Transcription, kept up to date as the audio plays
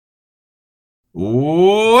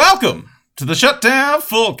Welcome to the Shutdown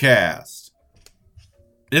Fullcast.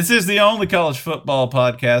 This is the only college football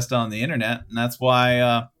podcast on the internet, and that's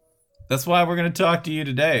why we're going to talk to you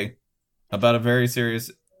today about a very serious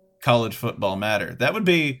college football matter. That would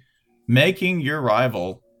be making your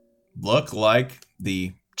rival look like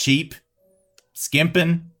the cheap,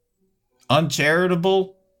 skimping,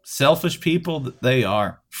 uncharitable, selfish people that they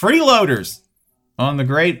are. Freeloaders on the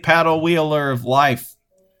great paddle wheeler of life.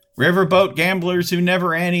 Riverboat gamblers who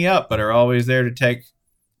never ante up, but are always there to take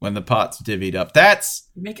when the pot's divvied up.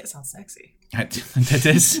 You make it sound sexy. I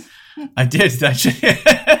did.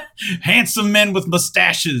 Handsome men with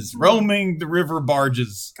mustaches roaming the river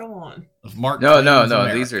barges. Go on. Of Mark No.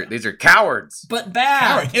 America. These are cowards. But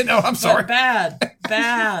bad. I'm sorry. But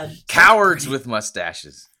bad. Cowards with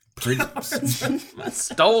mustaches.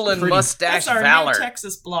 Stolen mustache That's our valor. new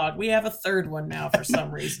Texas blog. We have a third one now for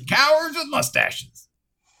some reason. Cowards with mustaches.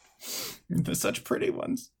 They're such pretty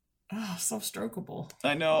ones. Oh, so strokeable.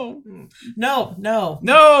 I know. No,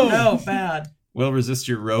 bad. We'll resist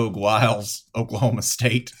your rogue wiles, Oklahoma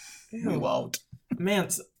State. Ew. We won't. Man,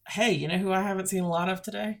 hey, you know who I haven't seen a lot of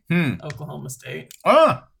today? Oklahoma State.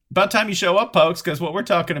 About time you show up, folks, because what we're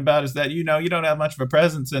talking about is that, you don't have much of a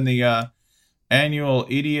presence in the annual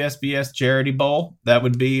EDSBS Charity Bowl. That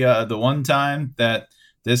would be the one time that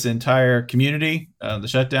this entire community, the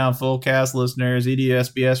Shutdown Fullcast listeners,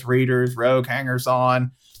 EDSBS readers, rogue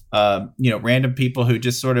hangers-on, random people who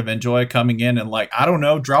just sort of enjoy coming in and,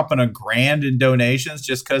 dropping $1,000 in donations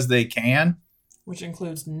just because they can. Which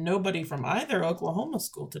includes nobody from either Oklahoma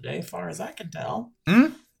school today, as far as I can tell.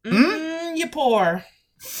 You poor.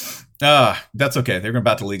 That's okay. They're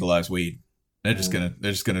about to legalize weed. They're just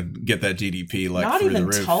gonna get that GDP not through even the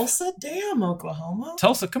roof. Tulsa. Damn, Oklahoma.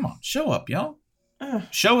 Tulsa, come on, show up, y'all.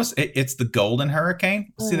 Show us. It's the golden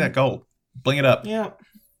hurricane. Let's see that gold. Bling it up. Yeah.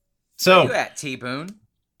 So where you at, T-Boone?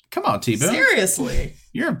 Come on, T-Boone. Seriously,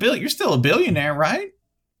 you're still a billionaire, right?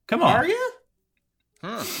 Come on. Are you?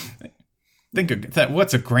 Think of that.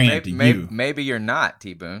 What's $1,000 to you? Maybe you're not,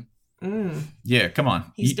 T-Boone. Yeah, come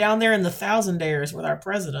on. He's down there in the thousandaires with our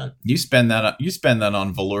president. You spend that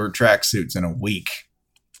on velour tracksuits in a week.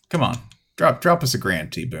 Come on, drop us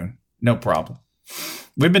 $1,000, T-Boone. No problem.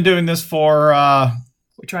 We've been doing this for.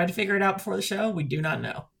 We tried to figure it out before the show. We do not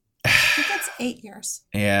know. I think that's 8 years.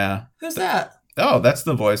 Yeah. Who's that? Oh, that's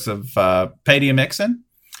the voice of Padia Mixon,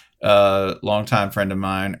 longtime friend of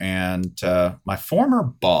mine and my former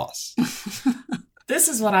boss. This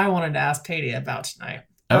is what I wanted to ask Padia about tonight.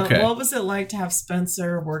 Okay. What was it like to have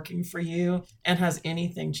Spencer working for you, and has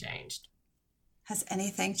anything changed? Has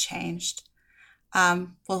anything changed?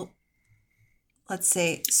 Well, let's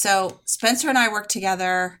see. So Spencer and I worked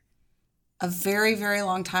together a very, very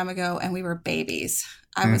long time ago, and we were babies.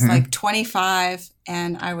 I was like 25,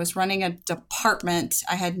 and I was running a department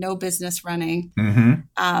I had no business running. And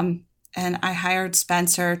I hired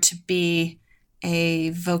Spencer to be a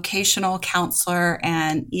vocational counselor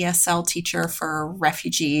and ESL teacher for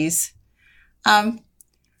refugees. And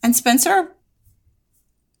Spencer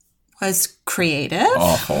was creative.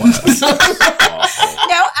 Awful.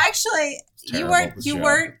 No, actually, you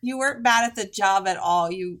weren't bad at the job at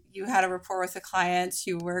all. You had a rapport with the clients.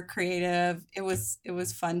 You were creative. It was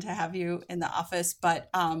fun to have you in the office, but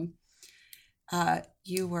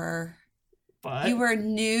you were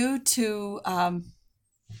new to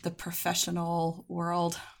the professional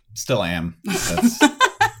world. Still am.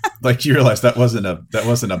 Like, you realize that wasn't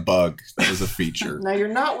a bug. That was a feature. Now, you're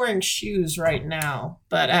not wearing shoes right now,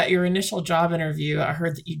 but at your initial job interview, I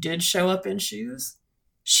heard that you did show up in shoes.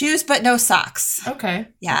 Shoes, but no socks. Okay.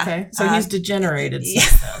 Yeah. Okay. So he's degenerated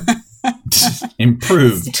since then.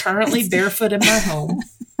 Improved. Currently barefoot in my home.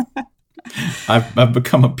 I've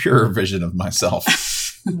become a purer vision of myself.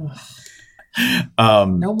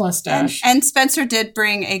 No mustache. And Spencer did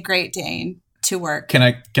bring a Great Dane to work. Can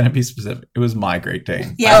I be specific? It was my Great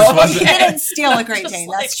Dane. Yeah, he didn't steal a Great Dane.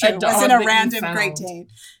 Like That's true. It wasn't a random Great Dane.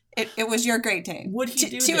 Dane. It was your Great Dane. Would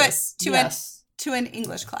he do this? To an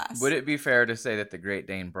English class. Would it be fair to say that the Great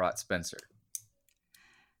Dane brought Spencer?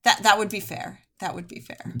 That would be fair. That would be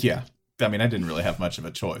fair. Yeah. I mean, I didn't really have much of a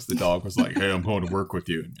choice. The dog was like, "Hey, I'm going to work with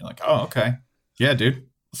you." And you're like, "Oh, okay. Yeah, dude.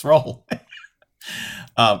 Let's roll."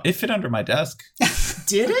 It fit under my desk.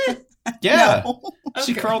 Did it? Yeah. No.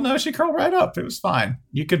 She curled right up. It was fine.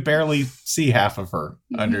 You could barely see half of her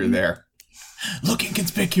under there. Looking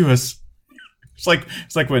conspicuous.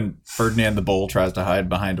 It's like when Ferdinand the Bull tries to hide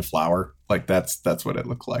behind a flower. Like, that's what it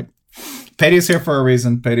looked like. Padia's here for a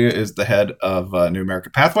reason. Padia is the head of New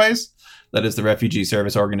American Pathways. That is the refugee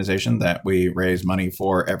service organization that we raise money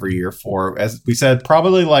for every year for, as we said,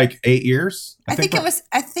 probably like 8 years. I think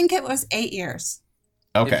it was 8 years.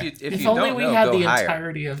 Okay. If only we had the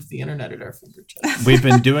entirety of the internet at our fingertips. We've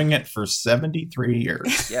been doing it for 73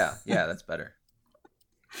 years. Yeah, that's better.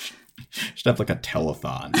 Should have like a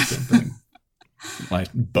telethon or something. My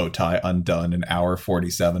bow tie undone, an hour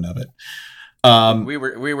 47 of it.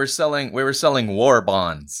 We were selling war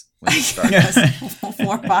bonds when we started.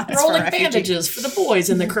 War bonds. Rolling bandages for the boys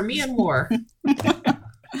in the Crimean War.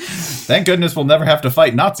 Thank goodness we'll never have to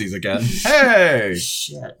fight Nazis again. Hey!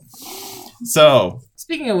 Shit. So,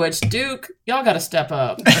 speaking of which, Duke, y'all got to step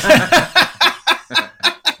up.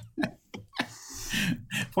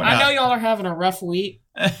 I know y'all are having a rough week,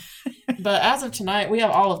 but as of tonight, we have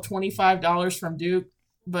all of $25 from Duke.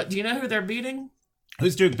 But do you know who they're beating?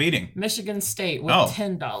 Who's Duke beating? Michigan State with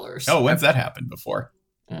 $10. Oh, when's that happened before?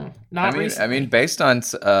 Not recently. I mean, based on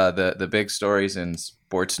the big stories in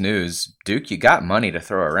sports news, Duke, you got money to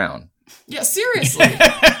throw around. Yeah, seriously.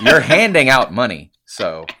 You're handing out money,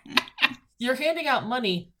 so. You're handing out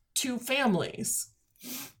money to families.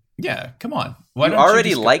 Yeah, come on. You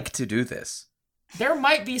already like to do this. There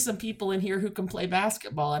might be some people in here who can play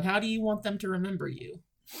basketball, and how do you want them to remember you?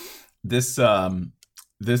 This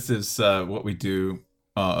is what we do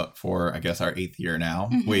for, I guess, our 8th year now.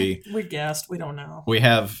 Mm-hmm. We guessed. We don't know. We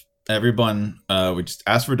have everyone, we just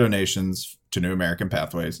ask for donations to New American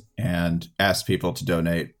Pathways and ask people to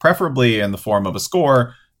donate, preferably in the form of a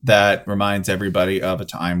score that reminds everybody of a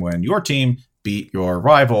time when your team beat your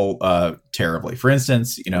rival terribly. For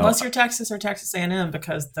instance, unless you're Texas or Texas A&M,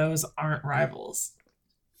 because those aren't rivals.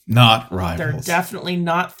 Not rivals. They're definitely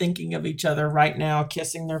not thinking of each other right now,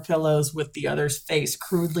 kissing their pillows with the other's face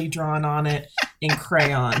crudely drawn on it in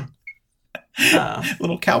crayon.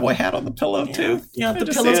 Little cowboy hat on the pillow, too. Yeah, the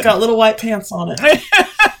pillow's got little white pants on it.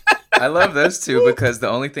 I love those two because the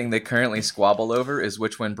only thing they currently squabble over is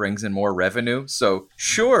which one brings in more revenue. So,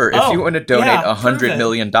 sure, if you want to donate $100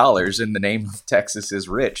 million in the name of Texas is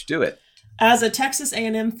rich, do it. As a Texas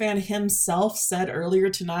A&M fan himself said earlier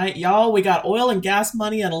tonight, y'all, we got oil and gas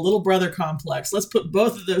money and a little brother complex. Let's put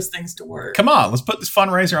both of those things to work. Come on, let's put this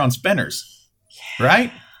fundraiser on spinners,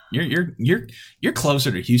 right? You're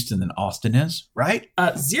closer to Houston than Austin is, right?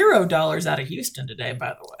 $0 out of Houston today, by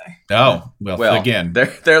the way. Oh, well again,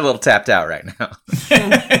 they're a little tapped out right now.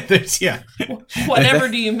 Yeah. Whatever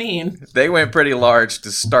do you mean? They went pretty large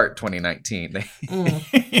to start 2019.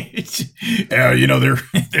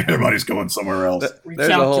 Their money's going somewhere else.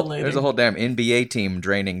 There's a whole damn NBA team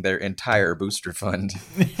draining their entire booster fund.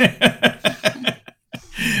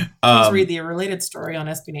 Please read the related story on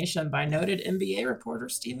SB Nation by noted NBA reporter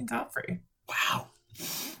Stephen Godfrey. Wow.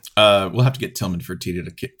 We'll have to get Tillman Fertitta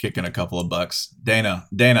to kick in a couple of bucks. Dana,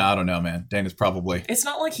 I don't know, man. Dana's probably. It's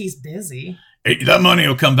not like he's busy. Hey, that money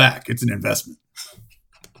will come back. It's an investment.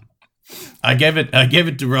 I gave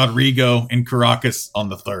it to Rodrigo in Caracas on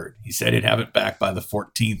the 3rd. He said he'd have it back by the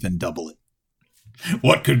 14th and double it.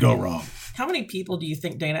 What could go wrong? How many people do you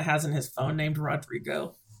think Dana has in his phone named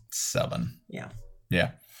Rodrigo? 7. Yeah.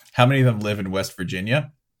 Yeah. How many of them live in West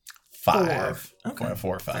Virginia? 5. 4. Okay.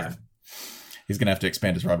 4 or 5. Fair. He's going to have to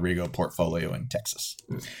expand his Rodrigo portfolio in Texas.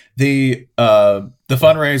 The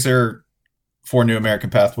fundraiser for New American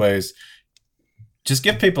Pathways, just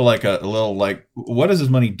give people like a little, like, what does this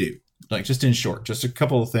money do? Like, just in short, just a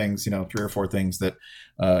couple of things, 3 or 4 things that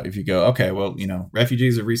if you go, okay, well,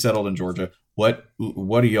 refugees are resettled in Georgia. What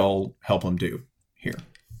do y'all help them do here?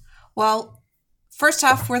 Well, first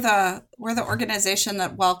off, we're the organization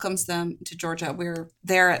that welcomes them to Georgia. We're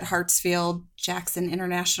there at Hartsfield Jackson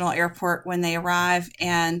International Airport when they arrive,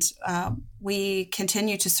 and we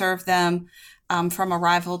continue to serve them from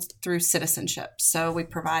arrival through citizenship. So we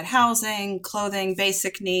provide housing, clothing,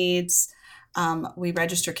 basic needs. We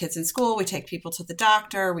register kids in school. We take people to the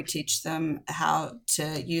doctor. We teach them how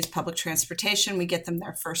to use public transportation. We get them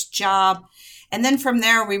their first job. And then from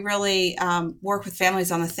there, we really work with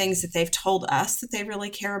families on the things that they've told us that they really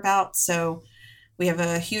care about. So we have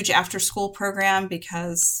a huge after-school program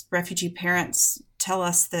because refugee parents tell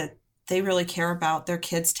us that they really care about their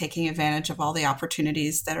kids taking advantage of all the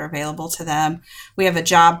opportunities that are available to them. We have a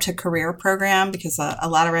job to career program because a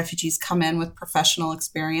lot of refugees come in with professional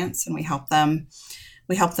experience, and we help them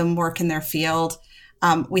work in their field.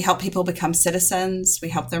 We help people become citizens. We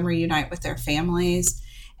help them reunite with their families.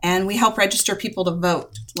 And we help register people to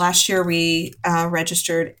vote. Last year, we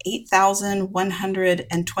registered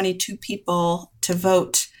 8,122 people to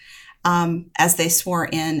vote as they swore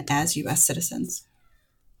in as U.S. citizens.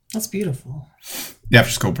 That's beautiful. The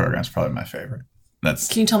after-school program is probably my favorite.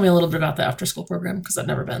 Can you tell me a little bit about the after-school program? Because I've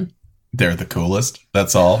never been. they're the coolest.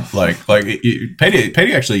 That's all.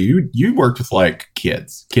 Payday, actually, you worked with like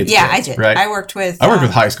kids. Yeah, kids, I did. Right? I worked with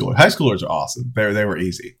high schoolers. High schoolers are awesome. They were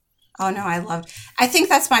easy. Oh no, I think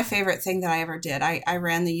that's my favorite thing that I ever did. I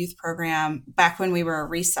ran the youth program back when we were a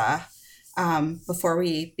RISA, before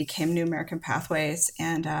we became New American Pathways.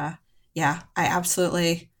 And I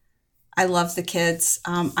love the kids.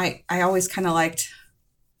 I always kind of liked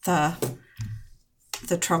the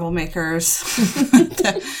troublemakers.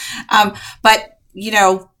 But,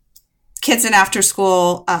 kids in after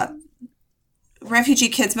school, refugee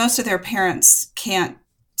kids, most of their parents can't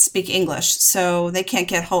speak English, so they can't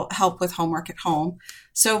get help with homework at home.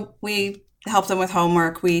 So we help them with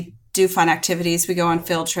homework. We do fun activities. We go on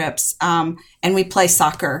field trips, and we play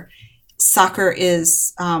soccer. Soccer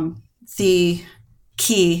is the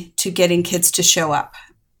key to getting kids to show up,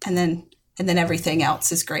 and then everything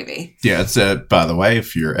else is gravy. Yeah, it's by the way,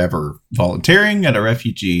 if you're ever volunteering at a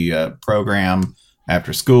refugee program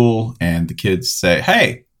after school, and the kids say,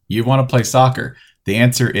 "Hey, you want to play soccer?" The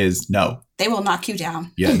answer is no. They will knock you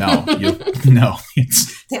down. Yeah, no, no.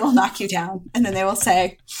 They will knock you down, and then they will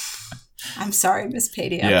say, "I'm sorry, Miss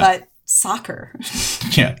Padia, but soccer."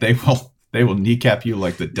 Yeah, they will kneecap you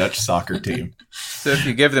like the Dutch soccer team. So if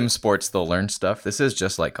you give them sports, they'll learn stuff. This is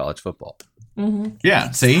just like college football. Mm-hmm. Yeah,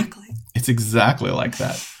 exactly. See, it's exactly like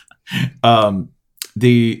that.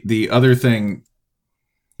 The other thing,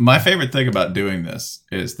 my favorite thing about doing this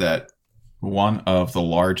is that one of the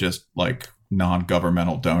largest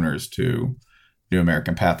non-governmental donors to New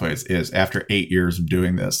American Pathways is, after 8 years of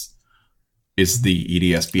doing this, is the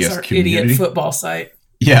EDSBS community. Idiot football site.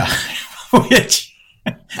 Yeah, which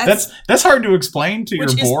that's hard to explain to your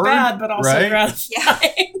board. Which is bad, but also right?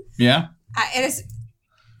 gratifying. Yeah. It is.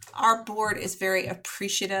 Our board is very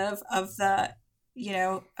appreciative of the,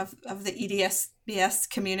 of the EDSBS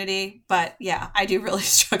community, but yeah, I do really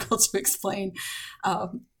struggle to explain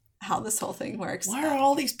how this whole thing works. Why are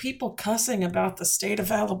all these people cussing about the state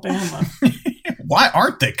of Alabama? Why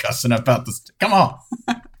aren't they cussing about this? Come on.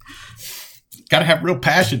 Got to have real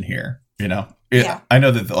passion here, Yeah. I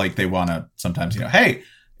know that they want to sometimes, hey,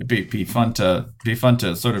 it'd be fun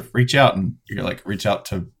to sort of reach out, and you're like, reach out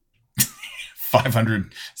to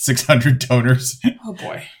 500, 600 donors. Oh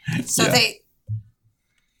boy. So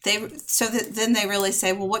then they really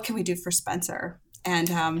say, well, what can we do for Spencer? And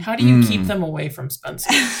how do you keep them away from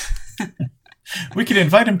Spencer? We could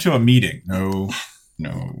invite him to a meeting. No.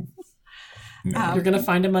 You're going to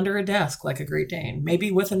find him under a desk like a Great Dane, maybe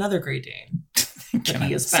with another Great Dane that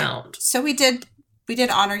he has found. So we did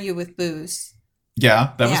honor you with booze.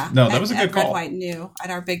 Yeah, that was a good call. Red, White, New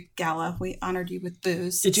at our big gala, we honored you with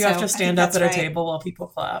booze. Did you have to stand up at a table while people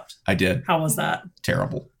clapped? I did. How was that?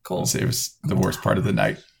 Terrible. Cool. It was the worst part of the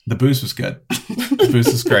night. The booze was good. The booze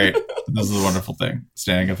was great. This is a wonderful thing.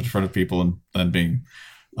 Standing up in front of people and then being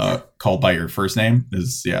called by your first name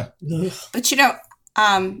is, yeah. But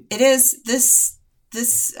it is this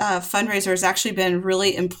fundraiser has actually been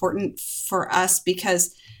really important for us,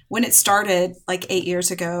 because when it started 8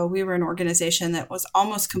 years ago, we were an organization that was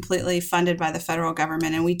almost completely funded by the federal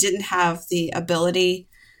government, and we didn't have the ability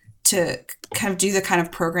to kind of do the kind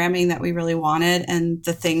of programming that we really wanted and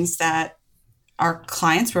the things that our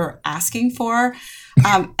clients were asking for.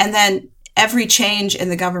 And then every change in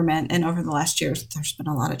the government, and over the last year, there's been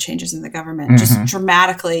a lot of changes in the government, just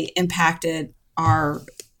dramatically impacted our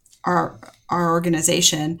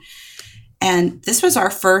organization. And this was our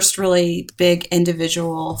first really big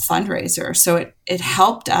individual fundraiser. So it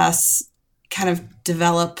helped us kind of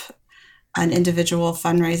develop an individual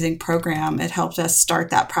fundraising program. It helped us start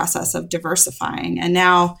that process of diversifying. And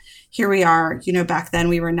now here we are, back then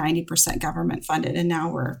we were 90% government funded, and now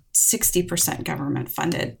we're 60% government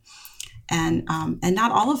funded. And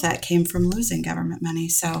not all of that came from losing government money.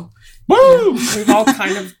 So woo! We've all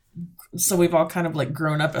kind of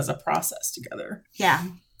grown up as a process together. Yeah.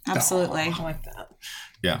 Absolutely. I like that.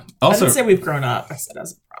 Yeah. Also, I didn't say we've grown up. I said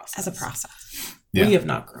as a process. Yeah. We have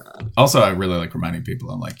not grown up. Also, I really like reminding people.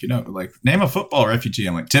 I'm like, name a football refugee.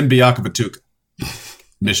 I'm like, Tim Biakabatuka,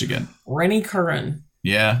 Michigan. Rennie Curran.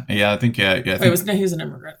 Yeah. I think. He was an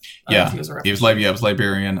immigrant. He was a refugee. He was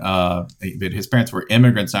Liberian. But his parents were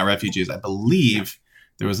immigrants, not refugees. I believe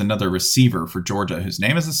there was another receiver for Georgia whose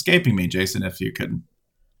name is escaping me. Jason, if you could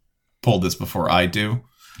pull this before I do.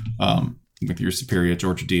 With your superior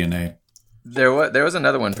Georgia DNA. There was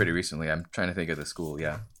another one pretty recently. I'm trying to think of the school.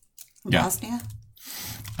 Yeah. Bosnia?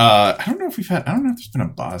 I don't know if there's been a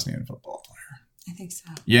Bosnian football player. I think so.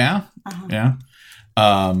 Yeah. Uh-huh. Yeah.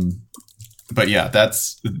 But yeah,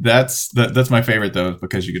 that's my favorite though,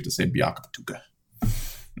 because you get to say Biakabatuka,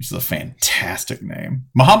 which is a fantastic name.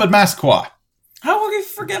 Mohammed Masqua. How will you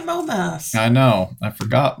forget Momas? I know. I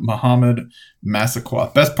forgot Mohammed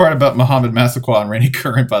Massaquoi. Best part about Mohammed Massaquoi and Randy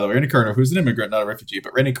Curran, by the way. Randy Curran, who's an immigrant, not a refugee,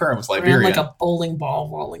 but Randy Curran was Liberian. Ran like a bowling ball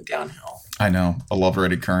rolling downhill. I know. I love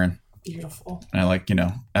Randy Curran. Beautiful. And I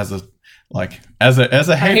I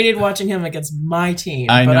hated watching him against my team,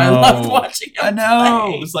 but I loved watching him. I know.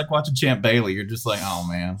 Play. It's like watching Champ Bailey. You're just like, oh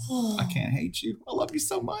man, I can't hate you. I love you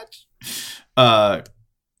so much.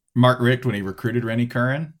 Mark Richt, when he recruited Randy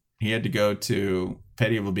Curran, he had to go to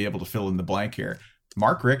Petty will be able to fill in the blank here.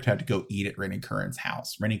 Mark Richt had to go eat at Randy Curran's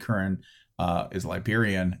house. Randy Curran is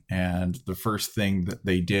Liberian, and the first thing that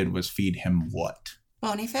they did was feed him what?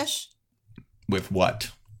 Bony fish? With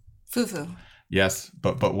what? Fufu. Yes,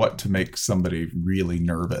 but what to make somebody really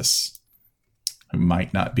nervous who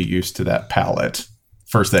might not be used to that palate?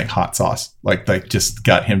 First thing, hot sauce. Like they just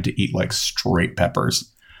got him to eat like straight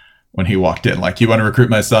peppers when he walked in. Like, you want to recruit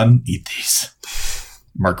my son? Eat these.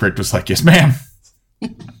 Mark Richt was like, yes, ma'am.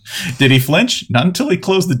 Did he flinch? Not until he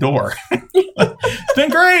closed the door. It's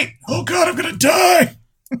been great. Oh God, I'm gonna die.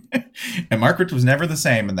 And Mark Richt was never the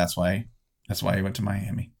same, and that's why he went to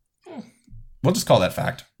Miami. We'll just call that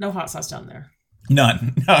fact. No hot sauce down there.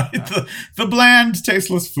 None. No. The bland,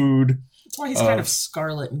 tasteless food. That's why he's kind of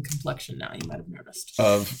scarlet in complexion now. You might have noticed.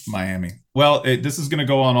 Of Miami. Well, this is going to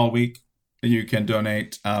go on all week. You can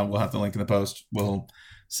donate. We'll have the link in the post. We'll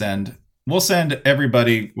send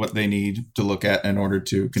everybody what they need to look at in order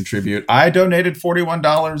to contribute. I donated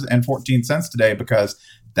 $41.14 today because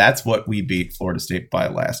that's what we beat Florida State by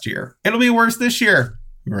last year. It'll be worse this year.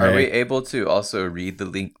 Right. Are we able to also read the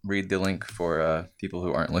link for people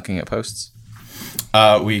who aren't looking at posts?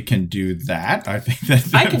 We can do that. I think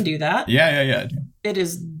that I can do that. Yeah. It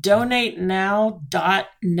is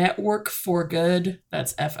donatenow.networkforgood.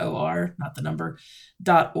 That's FOR, not the number.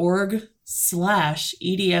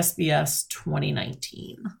 .org/EDSBS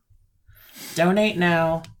 2019.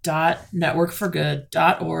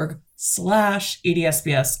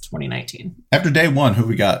 donatenow.networkforgood.org/EDSBS 2019. After day one, who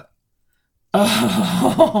we got?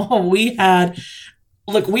 Oh, we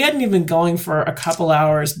hadn't even been going for a couple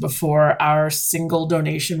hours before our single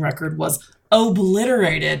donation record was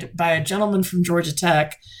obliterated by a gentleman from Georgia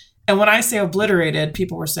Tech. And when I say obliterated,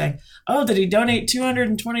 people were saying, oh, did he donate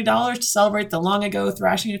 $220 to celebrate the long ago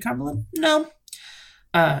thrashing of Cumberland? No.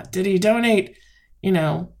 Did he donate,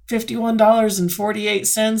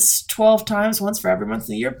 $51.48 12 times, once for every month of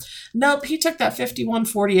the year? Nope, he took that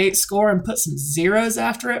 51.48 score and put some zeros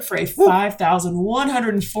after it for a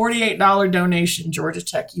 $5,148 donation. Georgia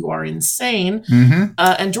Tech, you are insane. Mm-hmm.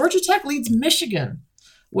 And Georgia Tech leads Michigan,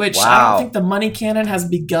 which Wow. I don't think the money cannon has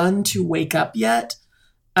begun to wake up yet.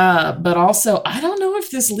 But also, I don't know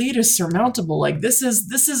if this lead is surmountable. Like, this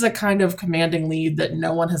is a kind of commanding lead that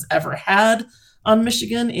no one has ever had on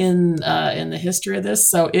Michigan in the history of this.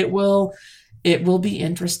 So it will be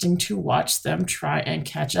interesting to watch them try and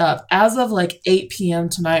catch up. As of like 8 p.m.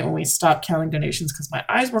 tonight, when we stopped counting donations because my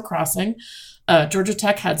eyes were crossing, Georgia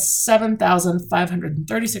Tech had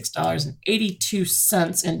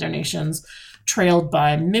 $7,536.82 in donations, trailed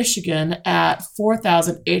by Michigan at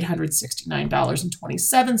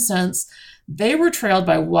 $4,869.27. They were trailed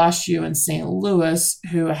by WashU and St. Louis,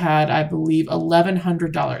 who had, I believe,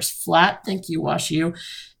 $1,100 flat. Thank you, WashU.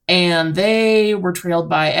 And they were trailed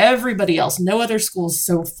by everybody else. No other schools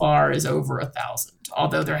so far is over 1,000,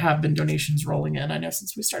 although there have been donations rolling in, I know,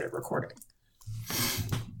 since we started recording.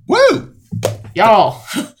 Woo! Y'all,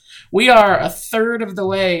 we are a third of the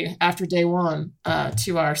way after day one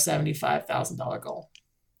to our $75,000 goal.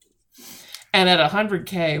 And at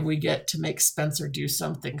 100K, we get to make Spencer do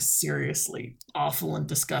something seriously awful and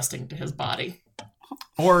disgusting to his body.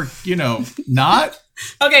 Or, not.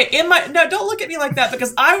 Okay, don't look at me like that,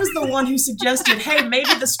 because I was the one who suggested, hey,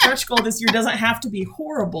 maybe the stretch goal this year doesn't have to be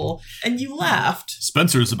horrible, and you laughed.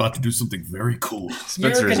 Spencer is about to do something very cool.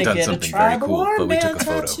 Spencer has done something very cool, but we took a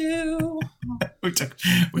photo. Tattoo.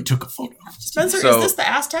 we took a photo. Spencer, is this the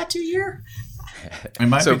ass tattoo year? It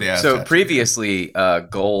might be the ass tattoo. Previously,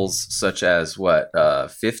 goals such as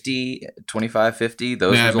 50, 25, 50,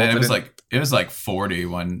 those resulted it was like 40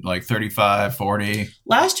 when 35, 40.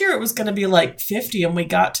 Last year it was going to be like 50 and we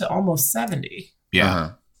got to almost 70.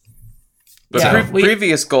 Yeah. But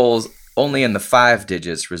previous goals only in the 5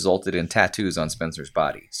 digits resulted in tattoos on Spencer's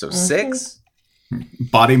body. So 6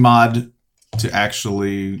 body mod to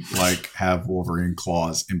actually have Wolverine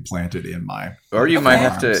claws implanted in my or you might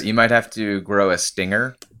have to grow a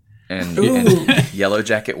stinger and yellow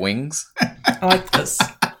jacket wings. I like this.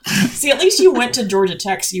 See, at least you went to Georgia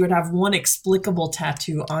Tech, so you would have one explicable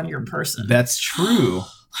tattoo on your person. That's true.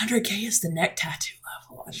 100K is the neck tattoo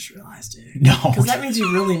level. Oh, I just realized it. No. Because that means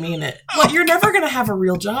you really mean it. Well, you're never going to have a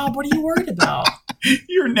real job. What are you worried about?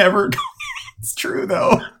 You're never going. It's true,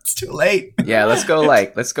 though. It's too late. Yeah, let's go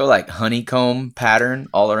like honeycomb pattern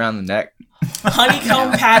all around the neck.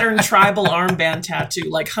 Honeycomb pattern tribal armband tattoo.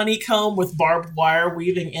 Like honeycomb with barbed wire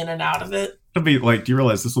weaving in and out of it. It'll be like, do you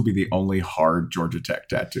realize this will be the only hard Georgia Tech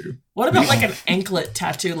tattoo? What about like an anklet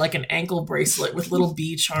tattoo, like an ankle bracelet with little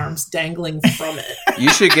bee charms dangling from it? You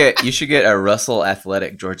should get a Russell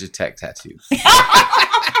Athletic Georgia Tech tattoo.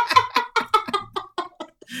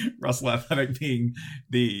 Russell Athletic being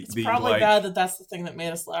It's the probably like, bad that that's the thing that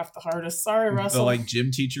made us laugh the hardest. Sorry, Russell. the like gym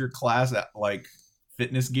teacher class at like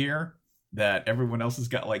fitness gear that everyone else has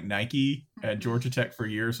got like Nike, and Georgia Tech for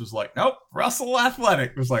years was like, nope, Russell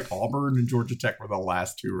Athletic. It was like Auburn and Georgia Tech were the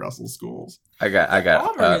last two Russell schools. I got.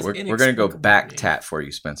 Auburn is We're gonna go inexplicable back to me. tat for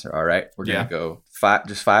you, Spencer. All right, we're gonna Yeah. go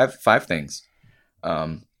five things.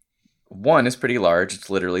 One is pretty large. It's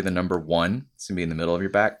literally the number 1. It's gonna be in the middle of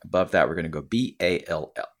your back. Above that, we're gonna go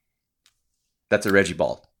BALL. That's a Reggie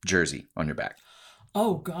Ball jersey on your back.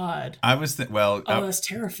 Oh, God. I was That's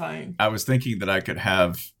terrifying. I was thinking that I could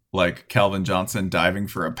have like Calvin Johnson diving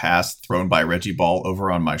for a pass thrown by Reggie Ball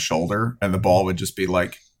over on my shoulder, and the ball would just be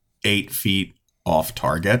like 8 feet off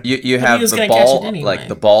target. You But have he was the gonna catch ball it anyway. like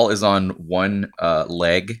the ball is on one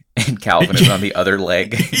leg and Calvin is on the other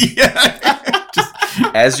leg. Yeah. Just,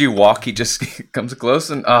 As you walk, he just comes close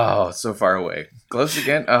and so far away. Close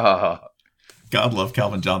again. God love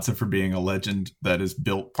Calvin Johnson for being a legend that is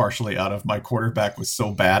built partially out of my quarterback was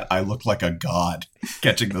so bad I look like a god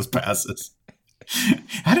catching those passes.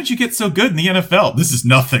 How did you get so good in the NFL? This is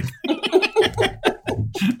nothing.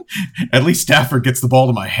 At least Stafford gets the ball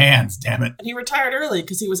to my hands, damn it. And he retired early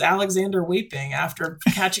because he was Alexander Weeping. After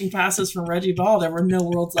catching passes from Reggie Ball, there were no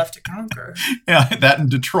worlds left to conquer. Yeah, that in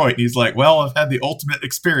Detroit. He's like, well, I've had the ultimate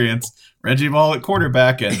experience. Reggie Ball at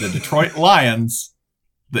quarterback and the Detroit Lions,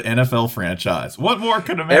 the NFL franchise. What more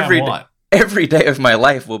could a man want? Every day of my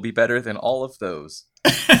life will be better than all of those.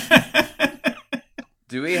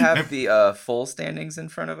 Do we have the full standings in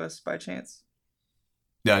front of us by chance?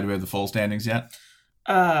 Yeah, do we have the full standings yet?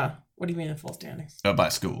 What do you mean in full standings? By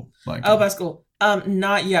school. Like, by school.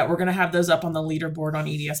 Not yet. We're gonna have those up on the leaderboard on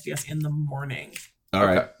EDSBS in the morning. all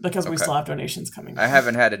right. Because we still have donations coming. I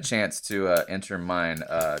haven't had a chance to enter mine.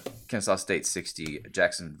 Kennesaw State 60,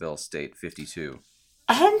 Jacksonville State 52.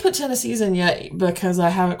 I haven't put Tennessee's in yet because I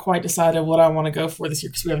haven't quite decided what I want to go for this year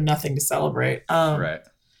because we have nothing to celebrate. Right.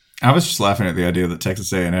 I was just laughing at the idea that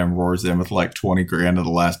Texas A&M roars in with like 20 grand on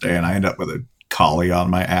the last day, and I end up with a collie on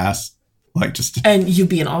my ass. Like just And you'd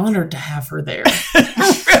be honored to have her there.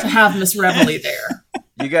 To have Miss Reveille there.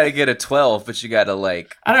 You got to get a 12, but you got to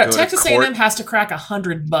like. I don't know. go to Texas court. A&M has to crack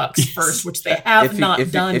 $100 first, which they have not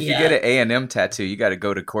done if yet. you get an A&M tattoo, you got to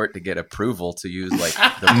go to court to get approval to use like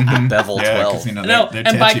the Bevel 12. You know, No, they're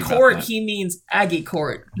and by touchy about court, that. he means Aggie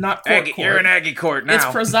court, not court Aggie, court. you're in Aggie court now. It's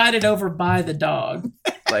presided over by the dog.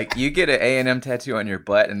 Like you get an A&M tattoo on your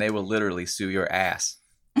butt, and they will literally sue your ass.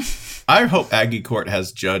 I hope Aggie Court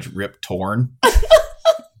has Judge Rip Torn.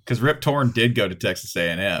 Because Rip Torn did go to Texas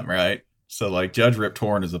A&M, right? So, like, Judge Rip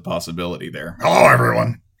Torn is a possibility there. Hello,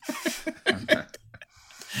 everyone.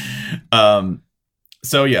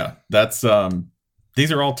 So, yeah, that's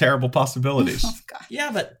these are all terrible possibilities. Oh, God.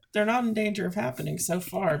 Yeah, but they're not in danger of happening so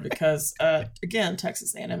far because, again,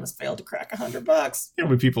 Texas A&M has failed to crack $100.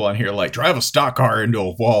 There'll be people on here like, drive a stock car into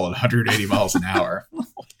a wall at 180 miles an hour.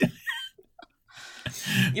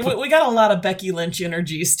 Yeah, we got a lot of Becky Lynch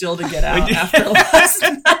energy still to get out after last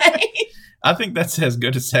night. I think that's as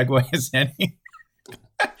good a segue as any.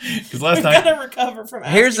 Because last We night, gotta recover from.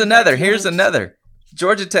 Here's asking another. Becky Here's Lynch. another.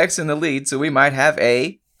 Georgia Tech's in the lead, so we might have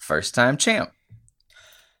a first-time champ.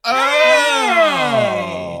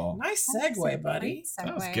 oh, Nice That's a segue, buddy. great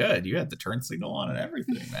that was segue. good. You had the turn signal on and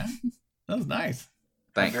everything, man. That was nice.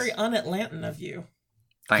 Thanks. Very un-Atlantan of you.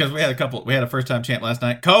 Because Thanks. we had a first time champ last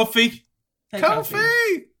night. Kofi! Hey,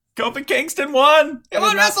 Kofi Kingston won! I It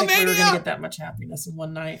won did not think we were gonna WrestleMania! get that much happiness in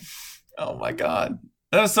one night. Oh my god.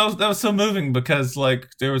 That was so moving because like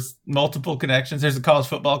there was multiple connections. There's a college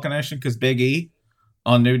football connection because Big E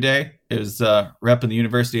on New Day is repping the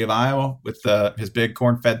University of Iowa with his big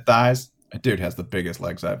corn-fed thighs. That dude has the biggest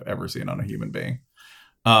legs I've ever seen on a human being.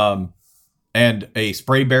 And a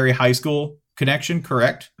Sprayberry High School connection,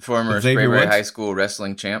 correct? Former Xavier Sprayberry Woods? High School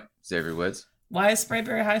wrestling champ, Xavier Woods. Why is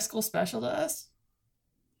Sprayberry High School special to us?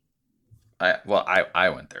 I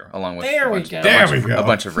went there along with There a we bunch, go. a There bunch we of- go. a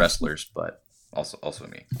bunch of wrestlers, but also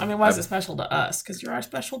me. I mean, why is it special to us? Because you're our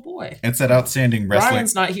special boy. It's that outstanding wrestling.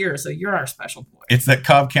 Ryan's not here, so you're our special boy. It's that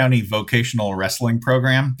Cobb County vocational wrestling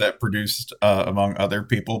program that produced, among other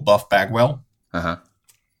people, Buff Bagwell. Uh-huh.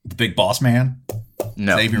 The big boss man?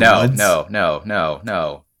 No. Xavier No. Woods?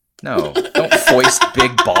 No. Don't foist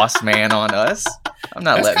big boss man on us. I'm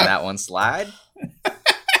not letting that one slide.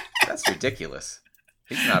 That's ridiculous.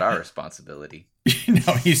 He's not our responsibility.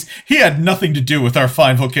 No, he had nothing to do with our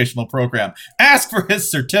fine vocational program. Ask for his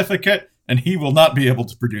certificate, and he will not be able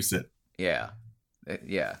to produce it. Yeah.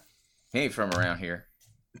 He ain't from around here.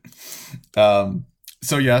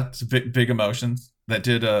 So yeah, it's big emotions that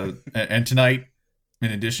did. And tonight,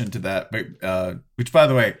 in addition to that, which by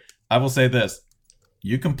the way, I will say this: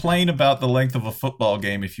 you complain about the length of a football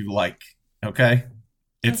game if you like. Okay,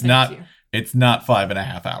 it's not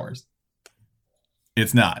 5.5 hours.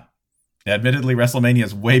 It's not. Admittedly, WrestleMania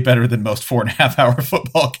is way better than most 4.5-hour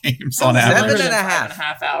football games on average.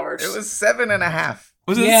 7.5 hours. It was 7.5.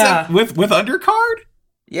 Was it with undercard?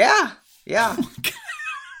 Yeah.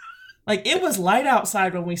 Like, it was light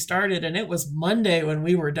outside when we started, and it was Monday when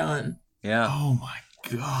we were done. Yeah. Oh my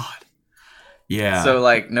God. Yeah. So,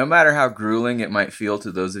 like, no matter how grueling it might feel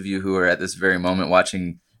to those of you who are at this very moment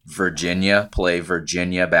watching Virginia play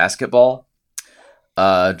Virginia basketball,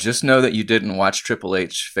 just know that you didn't watch Triple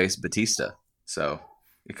H face Batista. So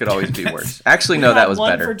it could always be worse. Actually, no, that was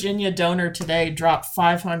better. One Virginia donor today dropped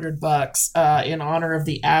 $500 in honor of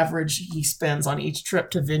the average he spends on each trip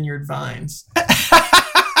to Vineyard Vines.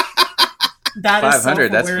 That is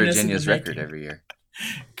 500. That's Virginia's record every year.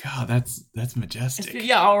 God, that's majestic.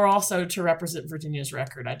 Or also to represent Virginia's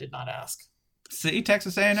record. I did not ask. See,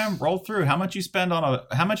 Texas A&M, roll through. How much you spend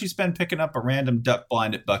picking up a random duck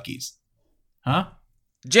blind at Buc-ee's? Huh?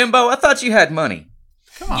 Jimbo, I thought you had money.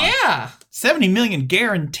 Come on. Yeah. $70 million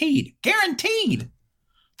guaranteed. Guaranteed.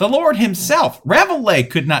 The Lord himself, Rabelais,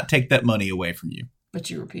 could not take that money away from you. But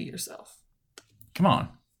you repeat yourself. Come on.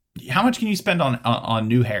 How much can you spend on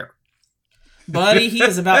new hair? Buddy, he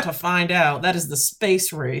is about to find out. That is the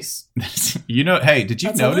space race. Hey, did you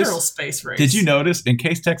That's notice? A literal space race. Did you notice, in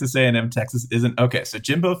case Texas A&M Texas isn't... Okay, so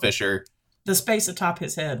Jimbo Fisher... The space atop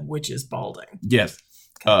his head, which is balding. Yes.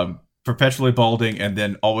 Perpetually balding and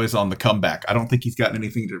then always on the comeback. I don't think he's gotten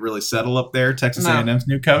anything to really settle up there, Texas A&M's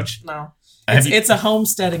new coach. No. It's a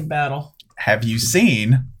homesteading battle. Have you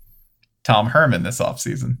seen Tom Herman this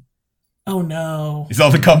offseason? Oh, no. He's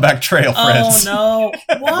on the comeback trail, friends. Oh,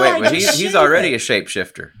 no. Why? Wait, but he's already a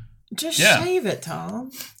shapeshifter. Just shave it,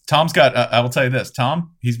 Tom. Tom's got, I will tell you this,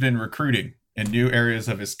 Tom, he's been recruiting in new areas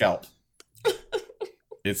of his scalp.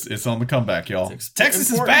 It's on the comeback, y'all.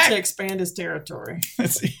 Texas is back. To expand his territory.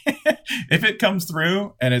 If it comes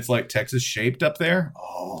through and it's like Texas shaped up there,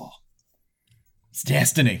 it's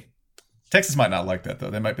destiny. Texas might not like that,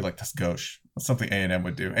 though. They might be like, that's gauche. That's something A&M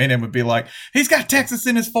would do. A&M would be like, he's got Texas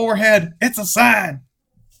in his forehead. It's a sign.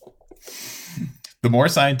 The more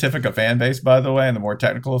scientific a fan base, by the way, and the more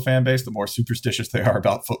technical a fan base, the more superstitious they are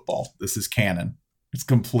about football. This is canon. It's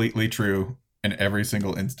completely true in every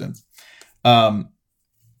single instance.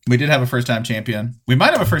 We did have a first-time champion. We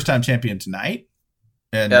might have a first-time champion tonight.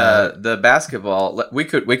 And the basketball, we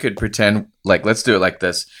could pretend like, let's do it like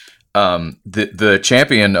this. The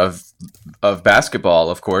champion of basketball,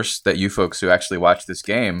 of course, that you folks who actually watch this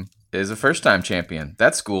game is a first-time champion.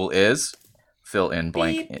 That school is fill in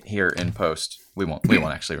blank here in post. We won't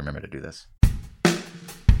actually remember to do this.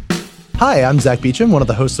 Hi, I'm Zach Beecham, one of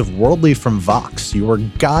the hosts of Worldly from Vox, your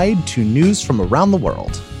guide to news from around the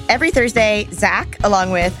world. Every Thursday, Zach,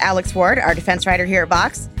 along with Alex Ward, our defense writer here at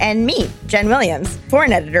Vox, and me, Jen Williams,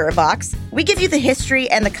 foreign editor at Vox, we give you the history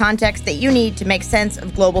and the context that you need to make sense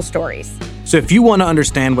of global stories. So if you want to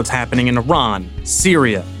understand what's happening in Iran,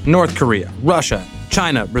 Syria, North Korea, Russia,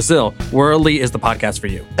 China, Brazil, Worldly is the podcast for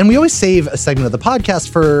you. And we always save a segment of the podcast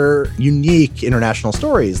for unique international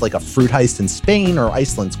stories, like a fruit heist in Spain or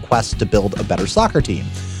Iceland's quest to build a better soccer team.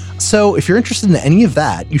 So if you're interested in any of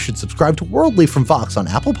that, you should subscribe to Worldly from Vox on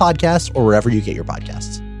Apple Podcasts or wherever you get your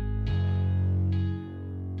podcasts.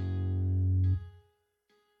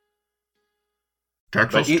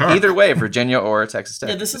 But either way, Virginia or Texas Tech.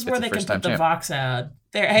 Yeah, this is where they can put the Vox ad.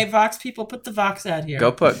 There, hey, Vox people, put the Vox ad here.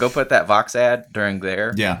 Go put that Vox ad during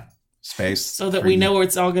there. Yeah, space. So that we know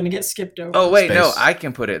it's all going to get skipped over. Oh wait, space. No, I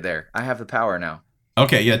can put it there. I have the power now.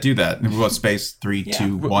 Okay, yeah, do that. We'll space 3,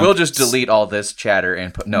 2, 1. We'll just delete all this chatter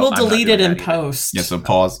and put. No, we'll delete it in post. Yeah, so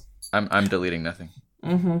pause. I'm deleting nothing.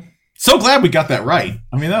 Mm-hmm. So glad we got that right.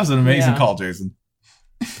 I mean, that was an amazing call, Jason.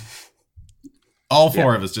 All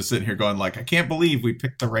four of us just sitting here going like, I can't believe we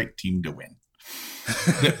picked the right team to win.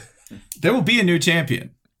 There will be a new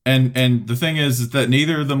champion. And the thing is that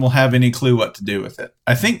neither of them will have any clue what to do with it.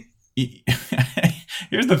 I think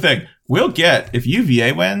here's the thing. We'll get, if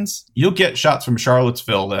UVA wins, you'll get shots from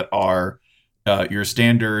Charlottesville that are your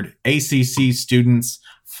standard ACC students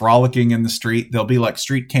frolicking in the street. There'll be like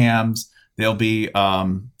street cams. There'll be,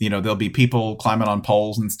 there'll be people climbing on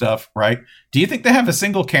poles and stuff, right? Do you think they have a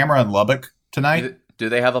single camera in Lubbock tonight? Do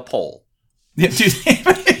they have a pole? Yeah,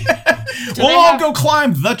 we'll all go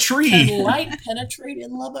climb the tree. Can light penetrate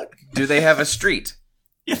in Lubbock? Do they have a street?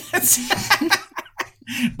 Yes.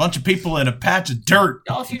 Bunch of people in a patch of dirt.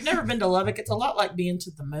 Y'all, if you've never been to Lubbock, it's a lot like being to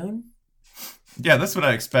the moon. Yeah, that's what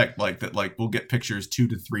I expect. Like that, like we'll get pictures 2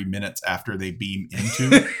 to 3 minutes after they beam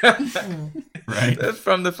into. Right. That's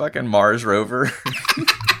from the fucking Mars rover.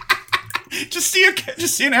 just see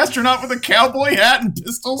an astronaut with a cowboy hat and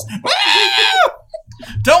pistols.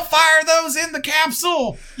 Don't fire those in the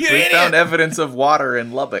capsule. You we idiot. Found evidence of water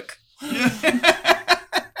in Lubbock.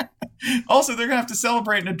 Also, they're gonna have to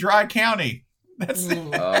celebrate in a dry county. That's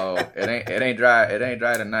Oh, it ain't dry. It ain't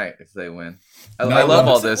dry tonight if they win. I No, love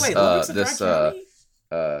all Lubbock's this a dry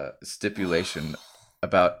county? stipulation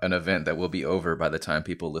about an event that will be over by the time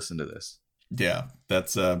people listen to this. yeah.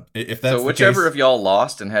 That's if that's So whichever the of y'all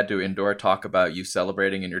lost and had to endure talk about you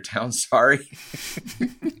celebrating in your town, sorry.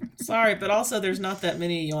 Sorry, but also there's not that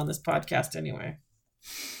many of you on this podcast anyway.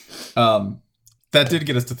 case, that did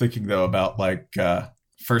get us to thinking though about like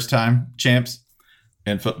first time champs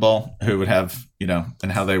in football who would have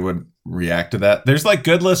and how they would react to that. There's like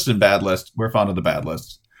good lists and bad lists. We're fond of the bad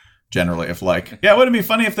lists generally. If like, yeah, wouldn't it be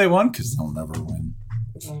funny if they won? Because they'll never win.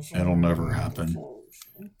 It'll never happen.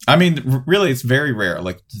 I mean, really, it's very rare.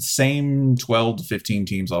 Like the same 12 to 15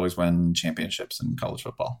 teams always win championships in college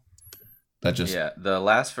football. That just The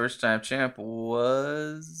last first time champ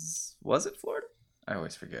was it Florida? I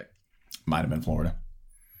always forget. might have been Florida.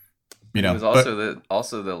 It was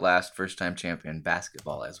also the last first time champion in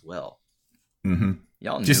basketball as well. Mm-hmm.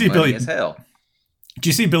 Y'all Did you see knew money Billy as hell. Did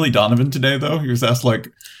you see Billy Donovan today though? He was asked like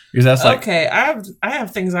Okay, I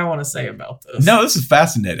have things I want to say about this. No, this is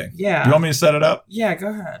fascinating. Yeah. Do you want me to set it up? Yeah, go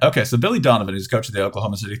ahead. Okay, so Billy Donovan is coach of the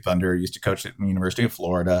Oklahoma City Thunder, used to coach at the University of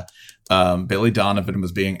Florida. Billy Donovan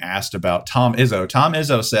was being asked about Tom Izzo. Tom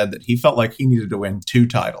Izzo said that he felt like he needed to win 2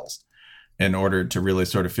 titles in order to really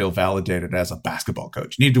sort of feel validated as a basketball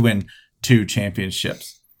coach. He needed to win 2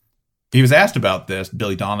 championships. He was asked about this,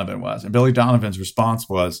 Billy Donovan was, and Billy Donovan's response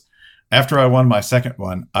was, after I won my second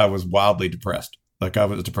one, I was wildly depressed. Like I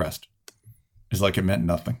was depressed. It's like it meant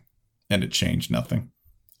nothing and it changed nothing.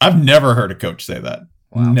 I've never heard a coach say that.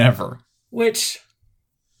 Wow. Never. Which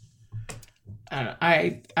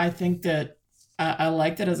I think that I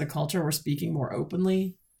like that as a culture we're speaking more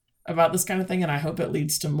openly about this kind of thing, and I hope it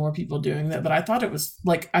leads to more people doing that. But I thought it was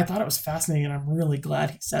fascinating, and I'm really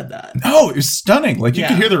glad he said that. No, it was stunning. Like you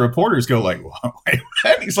could hear the reporters go like, "Wait,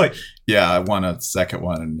 what?" He's like, "Yeah, I won a second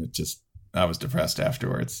one, and I was depressed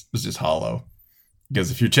afterwards. It was just hollow." Because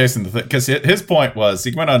if you're chasing the thing, because his point was,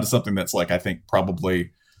 he went on to something that's like, I think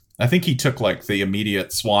he took like the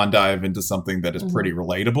immediate swan dive into something that is pretty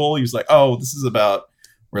relatable. He was like, oh, this is about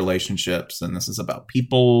relationships, and this is about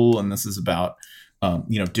people, and this is about,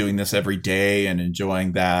 doing this every day and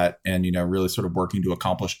enjoying that, and, really sort of working to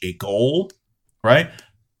accomplish a goal. Right.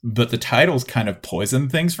 But the titles kind of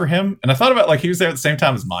poisoned things for him. And I thought about like, he was there at the same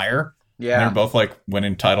time as Meyer. Yeah. And they're both like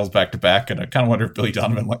winning titles back to back. And I kind of wonder if Billy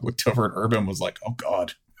Donovan like looked over at Urban and was like, oh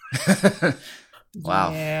God.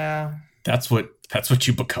 Wow. Yeah. That's what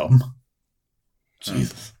you become.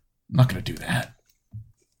 Jesus. I'm not going to do that.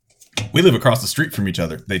 We live across the street from each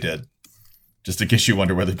other. They did. Just in case you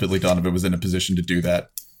wonder whether Billy Donovan was in a position to do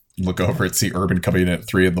that. Look over and see Urban coming in at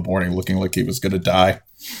 3 a.m. looking like he was going to die.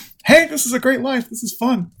 Hey, this is a great life. This is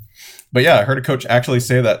fun. But yeah, I heard a coach actually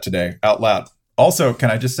say that today out loud. Also, can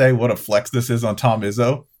I just say what a flex this is on Tom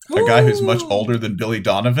Izzo, a guy who's much older than Billy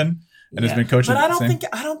Donovan and has been coaching. But I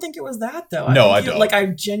don't think it was that though. I don't. Like I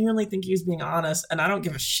genuinely think he was being honest, and I don't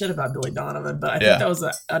give a shit about Billy Donovan, but I think that was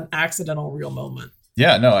an accidental real moment.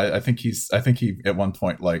 Yeah, no, I think he at one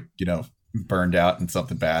point burned out and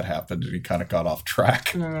something bad happened and he kind of got off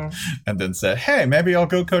track and then said, "Hey, maybe I'll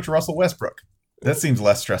go coach Russell Westbrook." That seems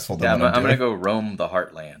less stressful than I'm going to go roam the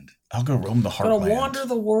heartland. I'll go roam the heartland. I'm going to wander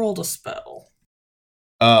the world a spell.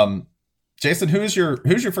 Jason, who's your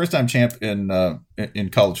first time champ in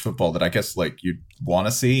college football that I guess like you'd want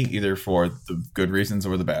to see either for the good reasons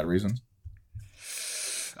or the bad reasons?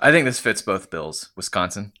 I think this fits both bills.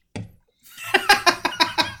 Wisconsin.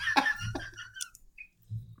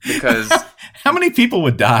 Because how many people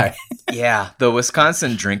would die? Yeah, the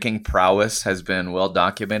Wisconsin drinking prowess has been well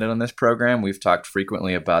documented on this program. We've talked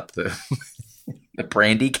frequently about the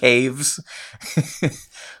brandy caves.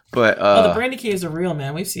 But the brandy caves are real,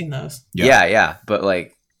 man. We've seen those. Yeah. But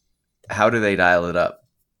like, how do they dial it up?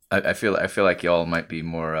 I feel like y'all might be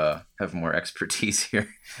more have more expertise here.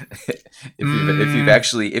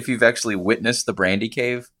 if you've actually witnessed the Brandy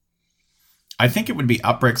Cave. I think it would be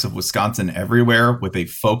outbreaks of Wisconsin everywhere with a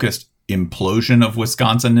focused implosion of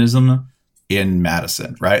Wisconsinism in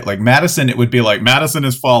Madison, right? Like Madison, it would be like Madison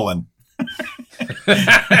has fallen.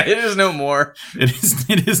 It is no more.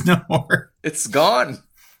 It is no more. It's gone.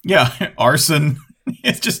 Yeah, arson.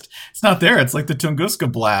 It's not there. It's like the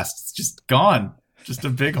Tunguska blast. It's just gone. Just a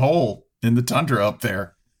big hole in the tundra up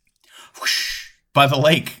there. Whoosh, by the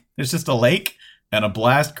lake. There's just a lake and a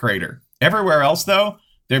blast crater. Everywhere else, though,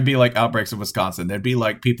 there'd be like outbreaks of Wisconsin. There'd be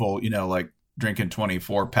like people, like drinking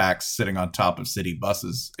 24 packs sitting on top of city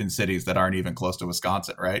buses in cities that aren't even close to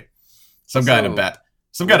Wisconsin, right? Some guy in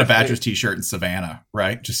a Badgers t-shirt in Savannah,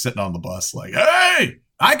 right? Just sitting on the bus like, hey,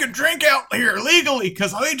 I can drink out here legally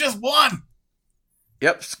because we just won.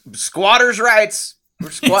 Yep, squatters' rights.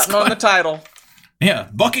 We're squatting on the title. Yeah,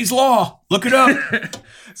 Bucky's Law. Look it up.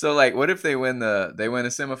 So, like, what if they win a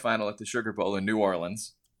semifinal at the Sugar Bowl in New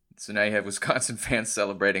Orleans? So now you have Wisconsin fans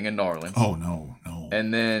celebrating in New Orleans. Oh, no.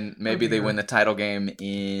 And then maybe they win the title game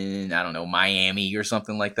in, I don't know, Miami or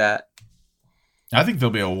something like that. I think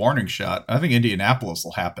there'll be a warning shot. I think Indianapolis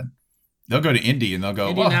will happen. They'll go to Indy and they'll go,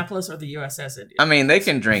 Indianapolis or the USS Indy. I mean, they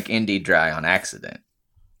can drink Indy dry on accident.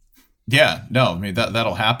 Yeah, no, I mean,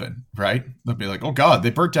 that'll happen, right? They'll be like, oh, God, they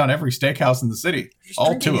burnt down every steakhouse in the city.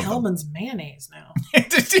 All two of them. Hellman's mayonnaise now.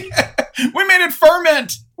 We made it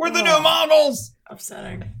ferment. We're the new models.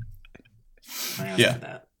 Upsetting. Yeah.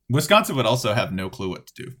 That. Wisconsin would also have no clue what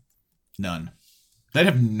to do. None. They'd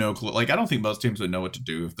have no clue. Like, I don't think most teams would know what to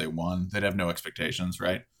do if they won. They'd have no expectations,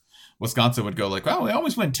 right? Wisconsin would go like, well, we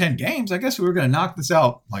always win 10 games. I guess we were going to knock this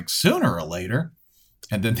out like sooner or later.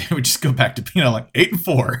 And then they would just go back to being like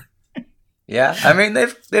 8-4. Yeah, I mean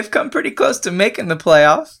they've come pretty close to making the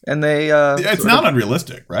playoff, and they it's not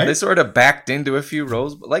unrealistic, right? They sort of backed into a few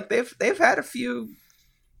roles, but like they've had a few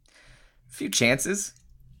chances.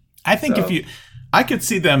 I think I could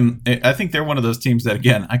see them. I think they're one of those teams that,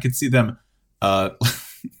 again, I could see them. Let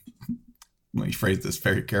me phrase this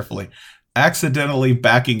very carefully. Accidentally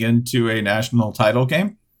backing into a national title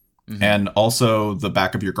game, and also the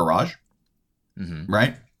back of your garage,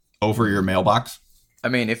 right over your mailbox. I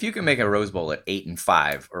mean, if you can make a Rose Bowl at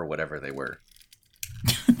 8-5 or whatever they were,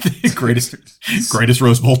 the greatest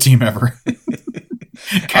Rose Bowl team ever.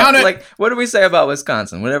 Count it. Like, what do we say about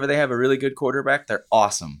Wisconsin? Whenever they have a really good quarterback, they're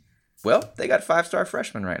awesome. Well, they got 5-star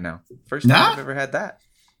freshmen right now. First time I've ever had that.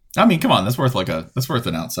 I mean, come on, that's worth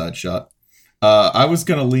an outside shot. I was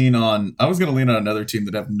gonna lean on another team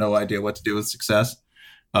that have no idea what to do with success,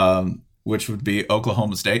 which would be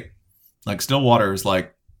Oklahoma State. Like, Stillwater is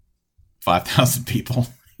like 5,000 people.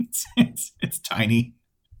 It's tiny.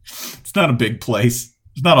 It's not a big place.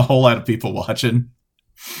 There's not a whole lot of people watching.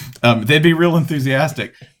 They'd be real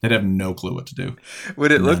enthusiastic. They'd have no clue what to do.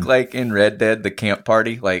 Would it look like in Red Dead, the camp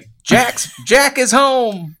party? Like, Jack is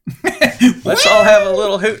home. Let's all have a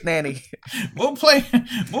little hootenanny. We'll play and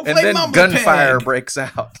then Mumble gunfire Pig. breaks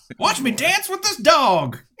out. Watch me dance with this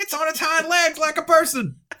dog. It's on its hind legs like a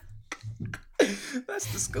person. That's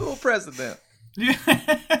the school president. Yeah.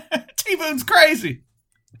 T-Boon's crazy.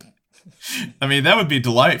 I mean, that would be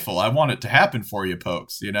delightful. I want it to happen for you,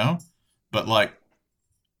 folks, But, like,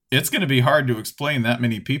 it's going to be hard to explain that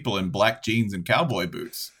many people in black jeans and cowboy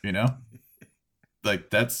boots, Like,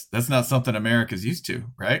 that's not something America's used to,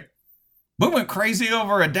 right? We went crazy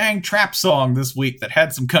over a dang trap song this week that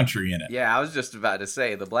had some country in it. Yeah, I was just about to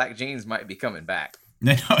say, the black jeans might be coming back.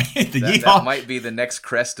 That might be the next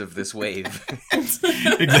crest of this wave.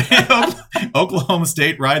 Oklahoma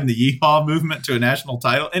State riding the yeehaw movement to a national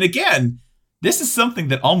title. And again, this is something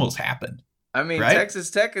that almost happened. I mean, right? Texas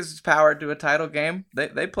Tech is powered to a title game.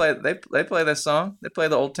 They play this song. They play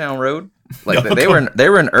the Old Town Road. Like they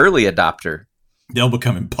were an early adopter. They'll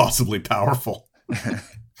become impossibly powerful.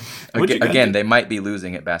 Again, they might be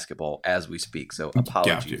losing at basketball as we speak. So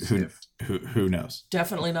apologies. Who knows?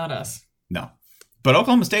 Definitely not us. No. But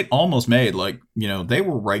Oklahoma State almost made, they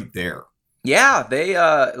were right there. Yeah, they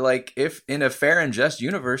if in a fair and just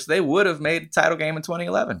universe, they would have made a title game in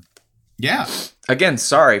 2011. Yeah. Again,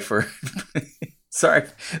 sorry to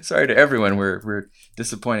everyone. We're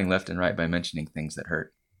disappointing left and right by mentioning things that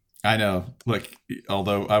hurt. I know. Look,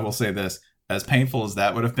 although I will say this, as painful as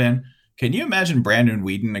that would have been, can you imagine Brandon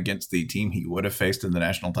Whedon against the team he would have faced in the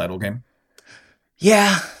national title game?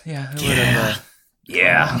 Yeah.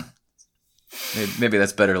 Yeah. Maybe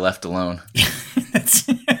that's better left alone.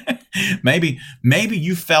 Maybe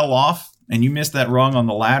you fell off and you missed that rung on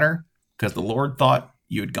the ladder because the Lord thought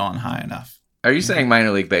you had gone high enough. Are you saying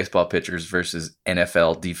minor league baseball pitchers versus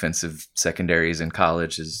NFL defensive secondaries in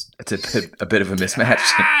college it's a bit of a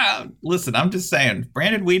mismatch? Listen, I'm just saying,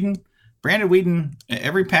 Brandon Whedon,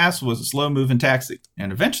 every pass was a slow moving taxi,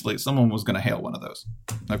 and eventually someone was going to hail one of those.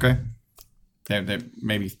 Okay,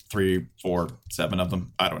 maybe 3, 4, 7 of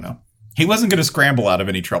them. I don't know. He wasn't going to scramble out of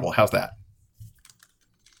any trouble. How's that?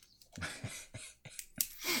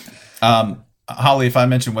 Holly, if I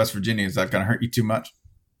mention West Virginia, is that going to hurt you too much?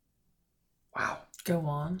 Wow. Go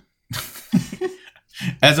on.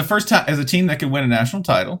 As a team that could win a national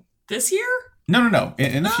title this year? No.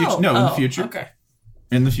 In the future. No, in the future. Okay.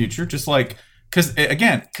 In the future, just like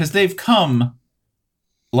because they've come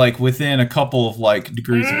like within a couple of like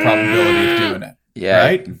degrees of probability of doing it. Yeah,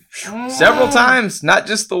 right. Several times, not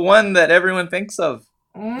just the one that everyone thinks of.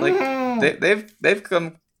 Like they've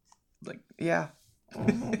come. Like yeah.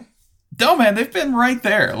 No, man, they've been right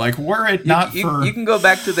there. Like were it not for you can go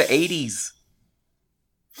back to the 80s.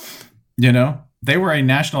 You know, they were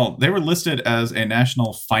listed as a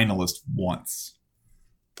national finalist once.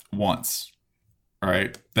 All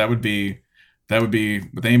right. That would be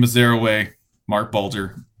with Amos Zaraway, Mark Bulger,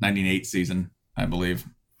 1998 season, I believe.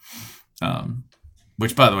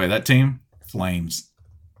 Which, by the way, that team, Flames.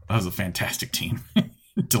 That was a fantastic team.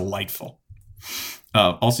 Delightful.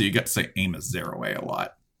 Also, you got to say Amos Zaraway a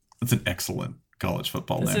lot. That's an excellent college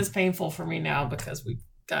football name. This is painful for me now because we've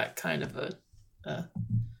got kind of a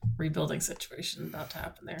rebuilding situation about to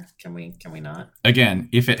happen there. Can we not? Again,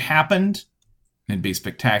 if it happened, it'd be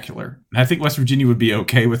spectacular. And I think West Virginia would be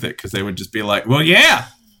okay with it because they would just be like, well, yeah,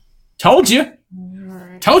 told you.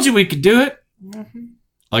 Right. Told you we could do it. Mm-hmm.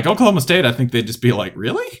 Like Oklahoma State, I think they'd just be like,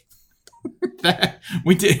 really?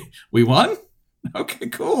 We did. We won? Okay,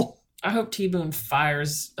 cool. I hope T-Boone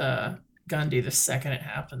fires Gundy the second it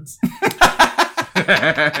happens.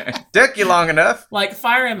 Took you long enough. Like,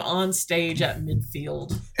 fire him on stage at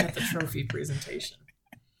midfield at the trophy presentation.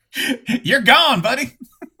 You're gone, buddy.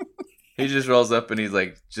 He just rolls up and he's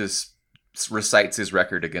like, just recites his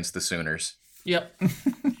record against the Sooners. Yep.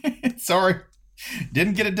 Sorry.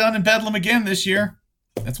 Didn't get it done in Bedlam again this year.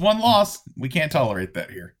 That's one loss. We can't tolerate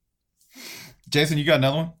that here. Jason, you got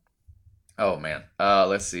another one? Oh, man.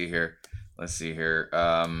 Let's see here.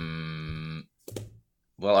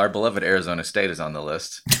 Well, our beloved Arizona State is on the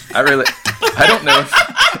list. I don't know if...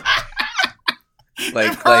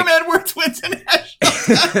 If Herm Edwards wins a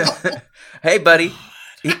national. Hey, buddy.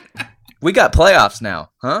 We got playoffs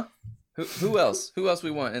now, huh? Who else? Who else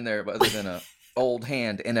we want in there other than a old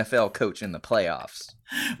hand NFL coach in the playoffs?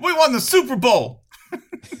 We won the Super Bowl.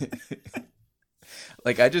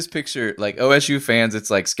 Like, I just picture, like, OSU fans, it's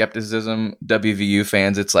like skepticism. WVU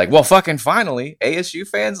fans, it's like, well, fucking finally. ASU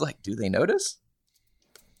fans, like, do they notice?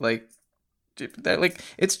 Like,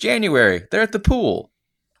 it's January. They're at the pool,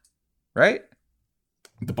 right?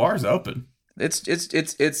 The bar's open.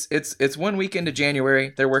 It's 1 week into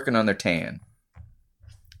January. They're working on their tan.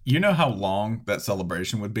 You know how long that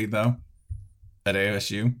celebration would be, though, at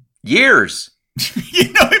ASU? Years.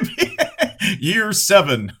 You know, it'd be year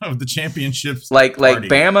 7 of the championships. Like party.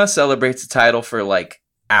 Bama celebrates the title for like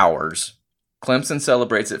hours. Clemson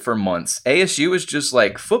celebrates it for months. ASU is just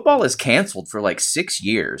like, football is canceled for like 6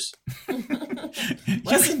 years.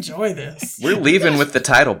 Let's enjoy this. We're leaving with the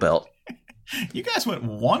title belt. You guys went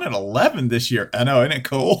 1-11 this year. I know, isn't it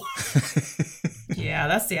cool? Yeah,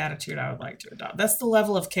 that's the attitude I would like to adopt. That's the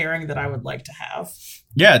level of caring that I would like to have.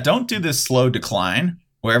 Yeah, don't do this slow decline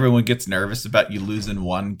where everyone gets nervous about you losing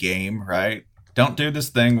one game, right? Don't do this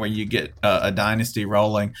thing where you get a dynasty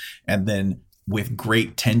rolling and then with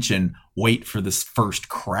great tension wait for this first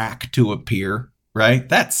crack to appear, right?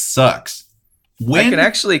 That sucks. I can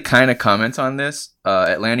actually kind of comment on this.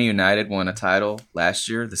 Atlanta United won a title last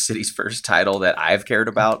year, the city's first title that I've cared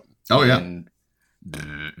about. Oh, yeah. In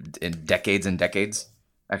decades and decades.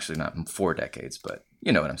 Actually, not 4 decades, but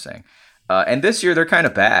you know what I'm saying. And this year, they're kind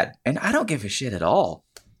of bad. And I don't give a shit at all.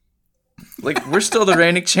 Like, we're still the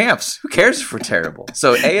reigning champs. Who cares if we're terrible?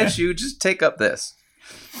 So ASU, just take up this.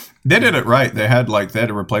 They did it right. They had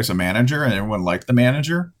to replace a manager, and everyone liked the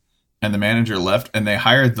manager. And the manager left, and they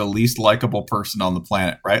hired the least likable person on the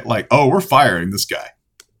planet, right? Like, oh, we're firing this guy.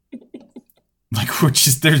 Like,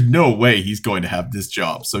 there's no way he's going to have this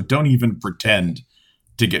job. So don't even pretend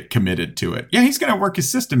to get committed to it. Yeah, he's going to work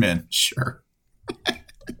his system in. Sure.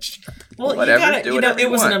 Sure. Well, whatever. It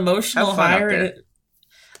was an emotional hire.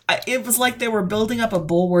 It was like they were building up a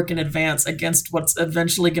bulwark in advance against what's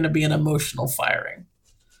eventually going to be an emotional firing.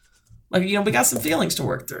 Like, we got some feelings to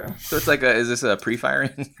work through. So it's like, is this a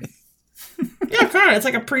pre-firing? Yeah, kind of. It's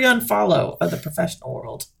like a pre-unfollow of the professional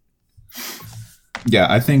world. Yeah,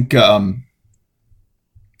 I think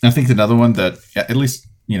I think another one that, at least,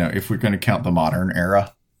 if we're going to count the modern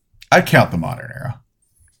era, I'd count the modern era.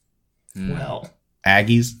 Well,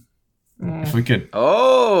 Aggies. If we could.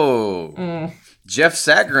 Oh, Jeff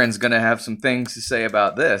Sagarin's going to have some things to say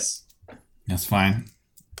about this. That's fine.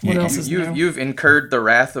 What else is new? You've incurred the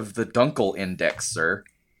wrath of the Dunkel Index, sir.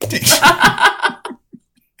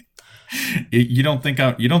 You don't think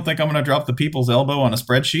I'm going to drop the people's elbow on a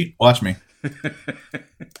spreadsheet? Watch me.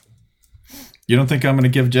 You don't think I'm going to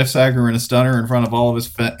give Jeff Sagarin a stunner in front of all of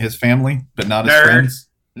his family, but not his friends?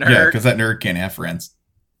 Nerd. Yeah, because that nerd can't have friends.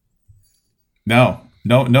 No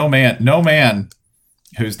man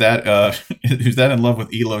who's that in love with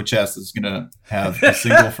Elo Chess is going to have a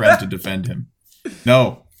single friend to defend him.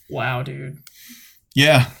 No. Wow, dude.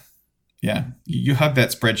 Yeah. You hug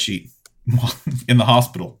that spreadsheet in the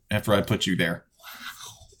hospital after I put you there.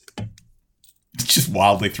 Wow. Just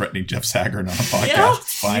wildly threatening Jeff Sagarin on a podcast. Yeah.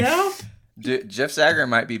 It's fine. Yeah. Jeff Sagarin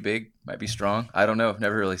might be big, might be strong. I don't know. I've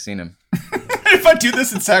never really seen him. If I do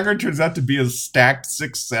this and Sagarin turns out to be a stacked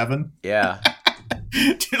 6'7", yeah,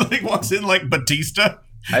 like walks in like Batista.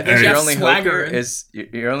 I think Jeff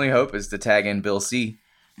your only hope is to tag in Bill C.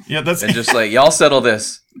 Yeah, that's and just like y'all settle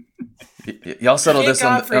this. Y'all settle this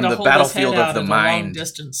on the battlefield of the mind. Long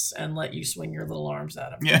distance and let you swing your little arms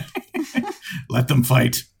at him. Yeah, let them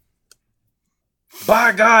fight.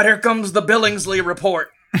 By God, here comes the Billingsley report.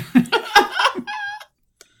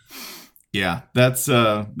 Yeah, that's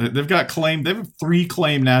they've got they have 3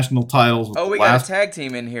 claimed national titles. Oh, we got a tag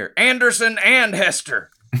team in here. Anderson and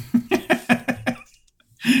Hester. They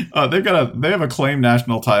have a claimed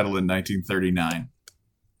national title in 1939.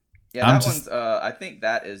 Yeah, one's I think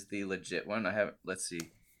that is the legit one. Let's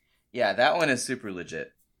see. Yeah, that one is super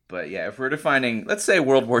legit. But yeah, if we're defining, let's say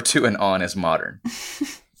World War II and on as modern.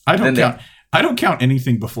 I don't count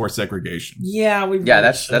anything before segregation. Yeah,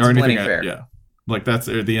 that's plenty fair. Yeah. Like that's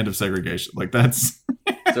the end of segregation. Like that's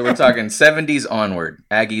So we're talking 70s onward.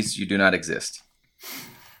 Aggies, you do not exist.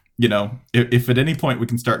 If at any point we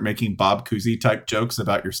can start making Bob Cousy type jokes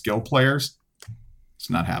about your skill players, it's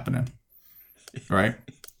not happening. Right?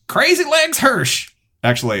 Crazy Legs Hirsch.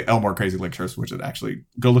 Actually, Elmore Crazy Legs Hirsch, which is actually,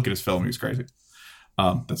 go look at his film. He was crazy.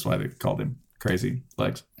 That's why they called him Crazy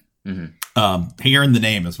Legs. Mm-hmm. He earned the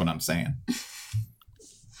name is what I'm saying.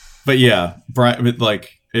 But yeah, Brian,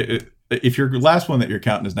 like, if your last one that you're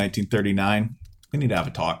counting is 1939, we need to have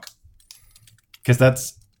a talk. Because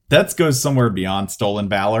that goes somewhere beyond stolen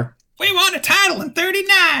valor. We won a title in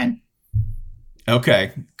 39.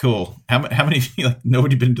 Okay, cool. How many, like,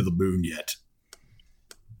 nobody been to the moon yet?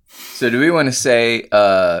 So do we want to say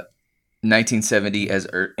 1970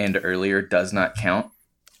 and earlier does not count?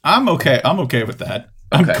 I'm okay with that.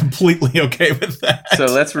 I'm completely okay with that. So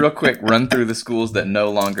let's real quick run through the schools that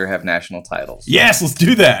no longer have national titles. Yes, let's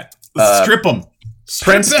do that. Let's strip them.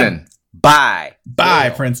 Princeton. Bye. Bye,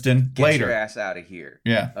 Princeton. Get Later. your ass out of here.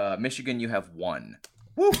 Yeah. Michigan, you have 1.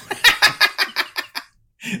 Woo.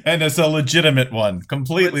 And it's a legitimate one.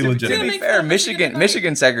 Completely legitimate. To be fair,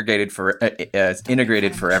 Michigan segregated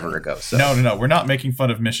integrated forever ago. So. No. We're not making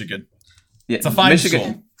fun of Michigan. Yeah, it's a fine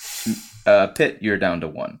Michigan. Pitt, you're down to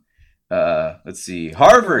 1. Let's see.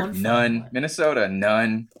 Harvard, none. Minnesota,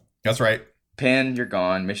 none. That's right. Penn, you're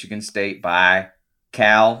gone. Michigan State, bye.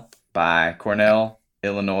 Cal, bye. Cornell,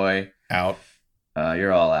 Illinois, out.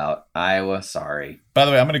 You're all out. Iowa, sorry. By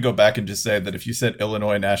the way, I'm going to go back and just say that if you said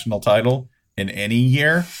Illinois national title in any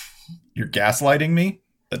year, you're gaslighting me.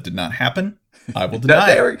 That did not happen. I will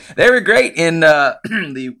deny it. They were great in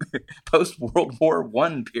the post-World War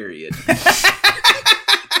I period.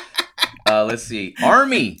 Let's see.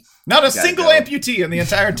 Army. Not a single amputee in the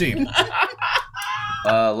entire team.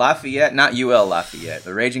 Lafayette, not UL Lafayette.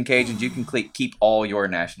 The Raging Cajuns, you can keep all your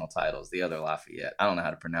national titles. The other Lafayette. I don't know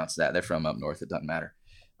how to pronounce that. They're from up north. It doesn't matter.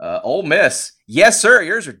 Ole Miss. Yes, sir.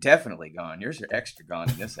 Yours are definitely gone. Yours are extra gone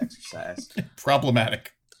in this exercise.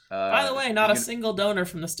 Problematic. By the way, not a single donor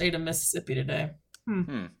from the state of Mississippi today.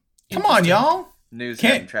 Come on, y'all. News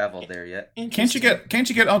hasn't traveled there yet. Can't you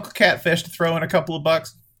get Uncle Catfish to throw in a couple of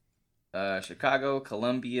bucks? Chicago,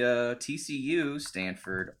 Columbia, TCU,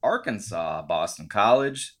 Stanford, Arkansas, Boston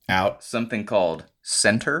College. Out. Something called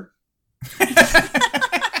Center.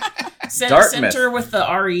 Center with the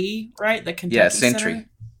RE, right? The Kentucky Century.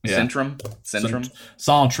 Yeah. Centrum.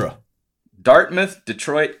 Centra. Dartmouth,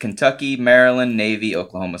 Detroit, Kentucky, Maryland, Navy,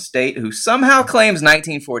 Oklahoma State, who somehow claims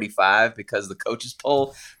 1945 because the coaches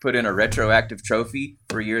poll put in a retroactive trophy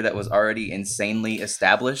for a year that was already insanely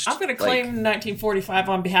established. I'm going to claim 1945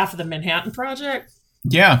 on behalf of the Manhattan Project.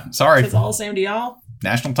 Yeah, sorry. It's all the same to y'all.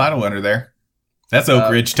 National title winner there. That's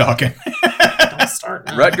Oak Ridge talking. Don't start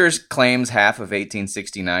Rutgers claims half of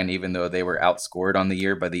 1869, even though they were outscored on the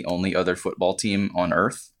year by the only other football team on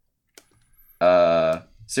earth.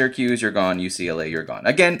 Syracuse, you're gone. UCLA, you're gone.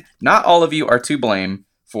 Again, not all of you are to blame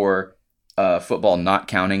for football not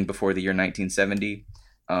counting before the year 1970,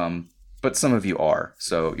 but some of you are.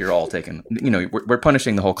 So you're all taking, we're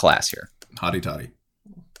punishing the whole class here. Hotty toddy.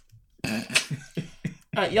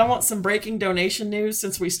 Y'all want some breaking donation news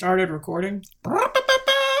since we started recording?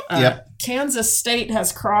 Yep. Kansas State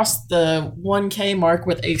has crossed the 1K mark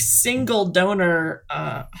with a single donor,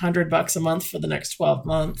 $100 a month for the next 12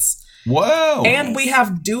 months. Whoa! And we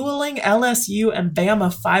have dueling LSU and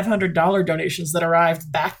Bama $500 donations that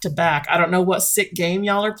arrived back to back. I don't know what sick game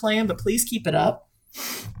y'all are playing, but please keep it up.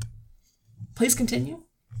 Please continue.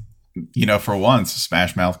 For once,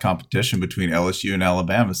 Smash Mouth competition between LSU and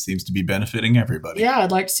Alabama seems to be benefiting everybody. Yeah,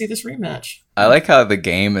 I'd like to see this rematch. I like how the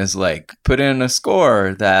game is like, put in a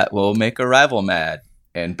score that will make a rival mad.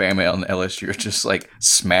 And Bama and LSU are just like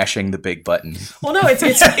smashing the big button. Well, no, it's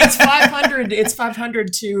 500. It's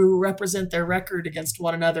 500 to represent their record against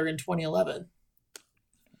one another in 2011.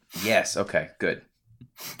 Yes. Okay. Good.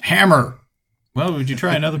 Hammer. Well, would you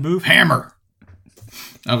try another move? Hammer.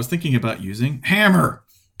 I was thinking about using hammer.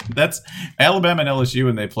 That's Alabama and LSU,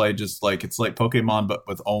 and they play just like it's like Pokemon, but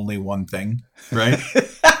with only one thing, right?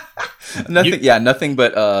 Nothing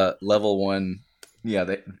but level 1.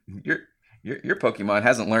 Yeah, your Pokemon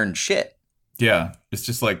hasn't learned shit. Yeah, it's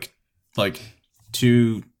just like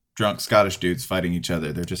two drunk Scottish dudes fighting each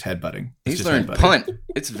other. They're just headbutting. He's learned punt.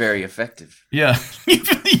 It's very effective. Yeah,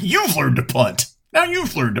 you've learned to punt. Now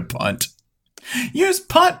you've learned to punt. Use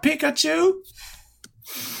punt, Pikachu.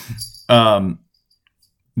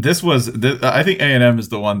 This was, I think A&M is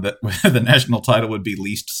the one that the national title would be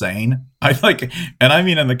least sane. And I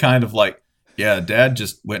mean in the kind of like, yeah, Dad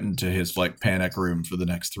just went into his like panic room for the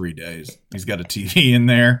next 3 days. He's got a TV in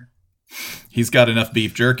there. He's got enough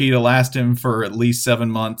beef jerky to last him for at least 7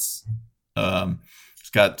 months. He's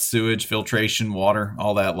got sewage, filtration, water,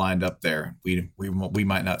 all that lined up there. We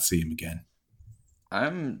might not see him again.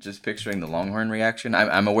 I'm just picturing the Longhorn reaction.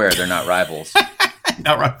 I'm aware they're not rivals.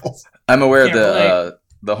 Not rivals. I'm aware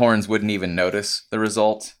the Horns wouldn't even notice the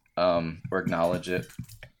result or acknowledge it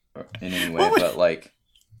in any way. But like,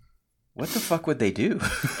 what the fuck would they do?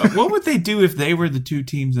 What would they do if they were the two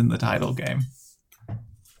teams in the title game?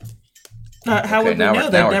 How would we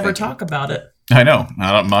know? They'd never talk about it. I know.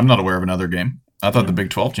 I'm not aware of another game. I thought the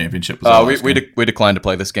Big 12 championship was. We declined to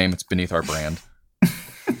play this game. It's beneath our brand.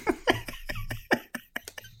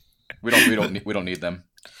 We don't need them.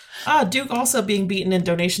 Duke also being beaten in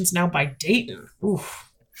donations now by Dayton. Oof.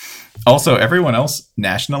 Also, everyone else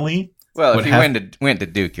nationally. Well, if you went to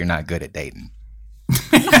Duke, you're not good at Dayton.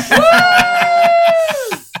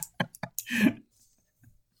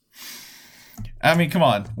 I mean, come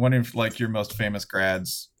on. One of like your most famous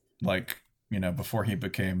grads, before he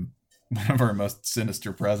became one of our most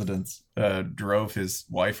sinister presidents, drove his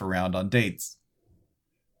wife around on dates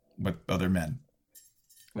with other men.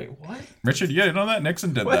 Wait, what? Richard, yeah, you know that?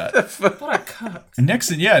 Nixon did what that. What a cuck.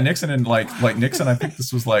 Nixon and like Nixon, I think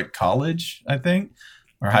this was like college, I think,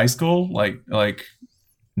 or high school. Like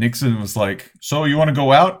Nixon was like, so you want to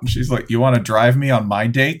go out? And she's like, you want to drive me on my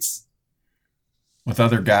dates with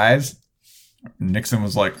other guys? And Nixon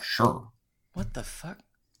was like, sure. What the fuck?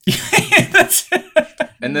 That's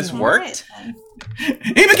and this worked?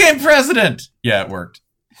 He became president. Yeah, it worked.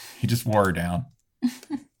 He just wore her down.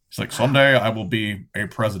 He's like, someday I will be a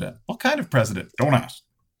president. What kind of president? Don't ask.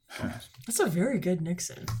 That's a very good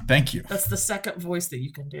Nixon. Thank you. That's the second voice that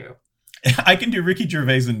you can do. I can do Ricky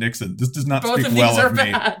Gervais and Nixon. This does not Both speak of well these are of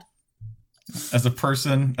me. bad. As a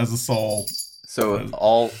person, as a soul. So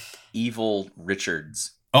all evil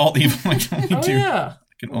Richards. All evil. I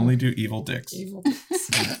can only do evil dicks. Evil dicks.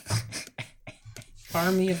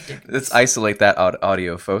 Army of dicks. Let's isolate that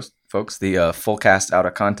audio, folks. The full cast out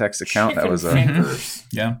of context account. Chicken That was fingers.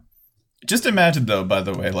 Yeah. Just imagine, though, by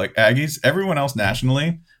the way, like Aggies, everyone else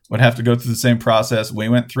nationally would have to go through the same process we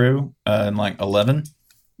went through in like 11.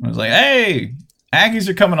 It was like, hey, Aggies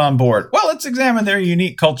are coming on board. Well, let's examine their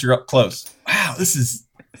unique culture up close. Wow,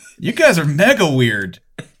 you guys are mega weird.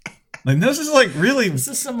 Like, this is like really. This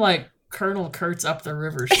is some like Colonel Kurtz up the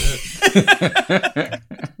river shit.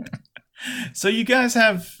 So you guys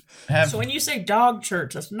have. So when you say dog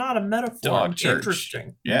church, that's not a metaphor. Dog church.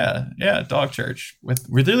 Interesting. Yeah, dog church with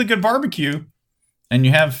really good barbecue, and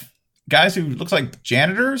you have guys who looks like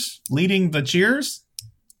janitors leading the cheers,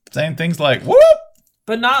 saying things like "whoop,"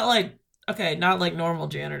 but not like normal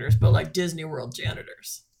janitors, but like Disney World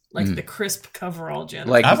janitors, like the crisp coverall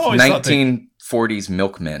janitors. like 1940s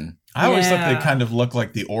milkmen. I always thought they kind of looked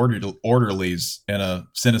like the orderlies in a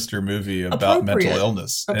sinister movie about mental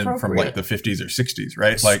illness and from like the 50s or 60s,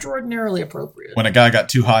 right? Extraordinarily appropriate. When a guy got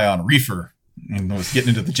too high on reefer and was getting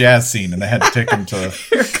into the jazz scene and they had to take him to...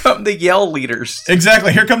 Here come the yell leaders.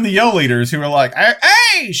 Exactly. Here come the yell leaders who were like,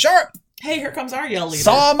 hey, Sharp. Hey, here comes our yell leader.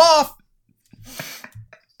 Saw him off.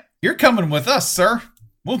 You're coming with us, sir.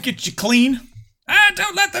 We'll get you clean.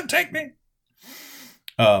 Don't let them take me.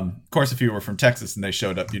 Of course, if you were from Texas and they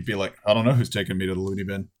showed up, you'd be like, I don't know who's taking me to the loony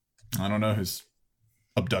bin. I don't know who's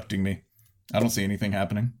abducting me. I don't see anything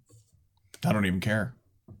happening. I don't even care.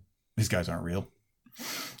 These guys aren't real.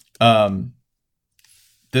 That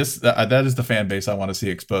is the fan base I want to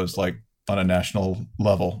see exposed, like on a national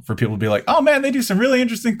level, for people to be like, oh man, they do some really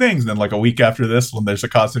interesting things. And then like a week after this, when there's a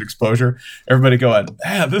constant exposure, everybody going,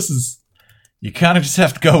 this is, you kind of just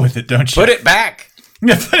have to go with it, don't you? Put it back.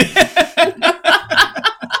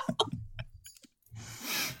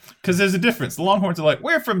 Because there's a difference. The Longhorns are like,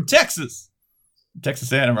 we're from Texas.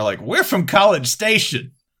 Texas A&M are like, we're from College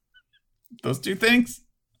Station. Those two things.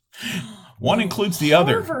 One includes the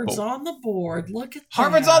other. Harvard's on the board. Look at that.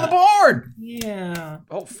 Harvard's on the board. Yeah.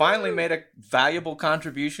 Oh, finally made a valuable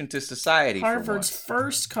contribution to society. Harvard's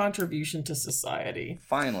first contribution to society.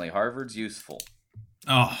 Finally, Harvard's useful.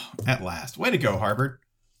 Oh, at last. Way to go, Harvard.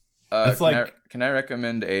 Can I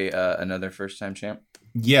recommend another first-time champ?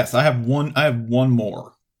 Yes, I have one. I have one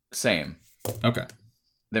more. Same. Okay.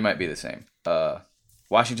 They might be the same.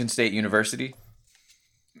 Washington State University.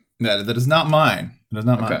 That is not mine. It is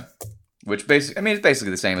not mine. Which it's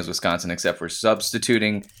basically the same as Wisconsin, except we're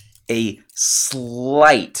substituting a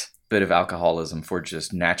slight bit of alcoholism for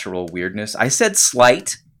just natural weirdness. I said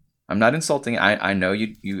slight. I'm not insulting. I know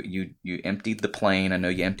you emptied the plane. I know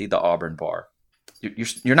you emptied the Auburn bar.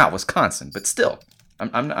 You're not Wisconsin, but still,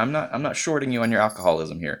 I'm not shorting you on your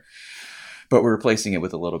alcoholism here. But we're replacing it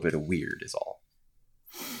with a little bit of weird is all.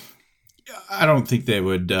 I don't think they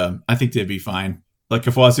would. I think they'd be fine. Like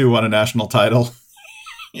if Wazoo won a national title,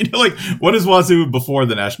 like what is Wazoo before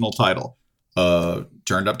the national title?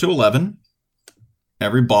 Turned up to 11.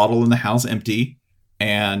 Every bottle in the house empty,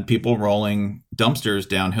 and people rolling dumpsters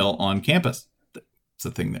downhill on campus. It's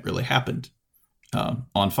a thing that really happened.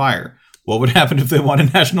 On fire. What would happen if they won a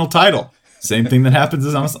national title? Same thing that happens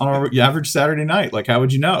on our average Saturday night. Like, how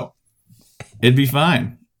would you know? It'd be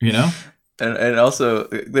fine, And also,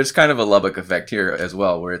 there's kind of a Lubbock effect here as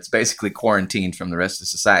well, where it's basically quarantined from the rest of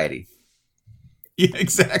society. Yeah,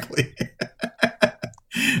 exactly.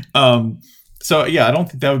 So, yeah, I don't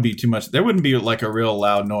think that would be too much. There wouldn't be like a real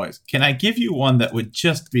loud noise. Can I give you one that would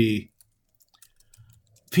just be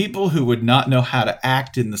people who would not know how to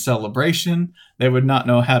act in the celebration? They would not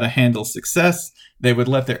know how to handle success. They would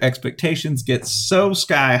let their expectations get so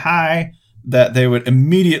sky high that they would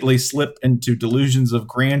immediately slip into delusions of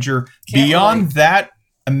grandeur beyond that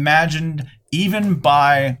imagined even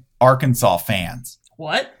by Arkansas fans.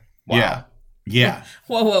 What? Wow. Yeah.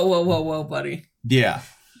 Whoa, buddy. Yeah.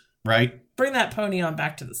 Right? Bring that pony on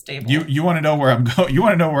back to the stable. You want to know where I'm going? You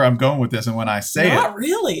want to know where I'm going with this? And when I say Not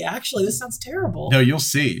really. Actually, this sounds terrible. No, you'll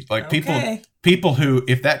see. Like people who,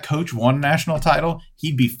 if that coach won a national title,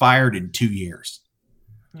 he'd be fired in 2 years.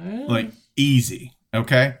 Like easy.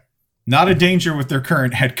 Okay. Not a danger with their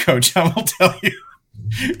current head coach, I will tell you.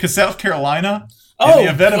 Because South Carolina, in the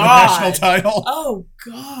event of a national title. Oh,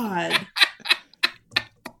 God.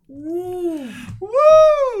 Woo.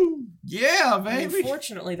 Yeah, baby.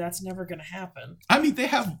 Unfortunately, that's never going to happen. I mean, they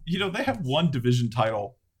have one division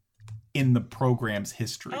title in the program's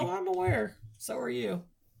history. Oh, I'm aware. So are you.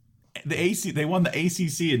 They won the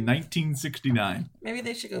ACC in 1969. Maybe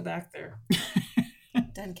they should go back there.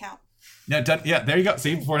 Doesn't count. Yeah, there you go.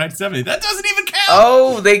 See, before 1970. That doesn't even count.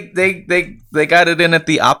 Oh, they got it in at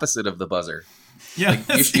the opposite of the buzzer. Yeah.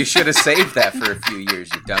 Like, you should have saved that for a few years,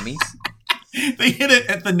 you dummies. They hit it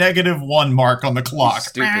at the -1 mark on the clock.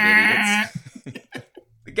 Stupid idiots.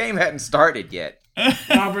 The game hadn't started yet.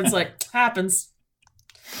 Auburn's like, happens.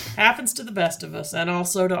 Happens to the best of us, and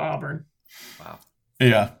also to Auburn. Wow.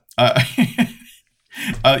 Yeah.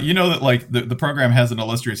 You know that like the program has an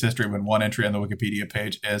illustrious history when one entry on the Wikipedia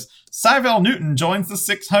page is Cyvel Newton joins the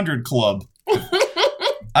 600 club.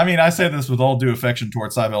 I mean, I say this with all due affection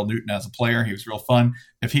towards Cyvel Newton as a player. He was real fun.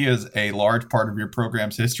 If he is a large part of your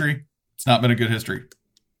program's history, it's not been a good history.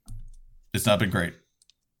 It's not been great.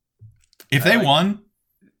 If they won,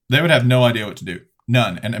 they would have no idea what to do.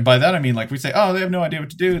 None. And by that, I mean, like we say, oh, they have no idea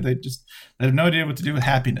what to do. They have no idea what to do with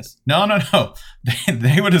happiness. No.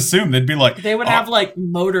 They would assume they'd be like. They would have like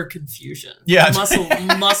motor confusion. Yeah.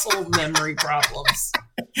 Muscle memory problems.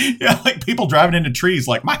 Yeah. Like people driving into trees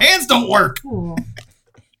like, my hands don't work. Ooh.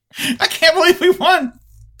 I can't believe we won.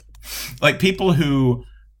 Like people who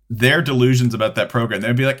their delusions about that program,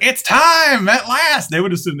 they'd be like, it's time at last. They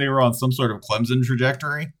would assume they were on some sort of Clemson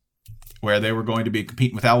trajectory where they were going to be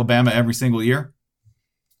competing with Alabama every single year.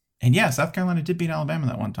 And yeah, South Carolina did beat Alabama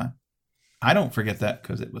that one time. I don't forget that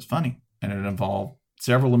because it was funny and it involved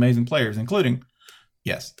several amazing players, including,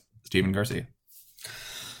 yes, Steven Garcia.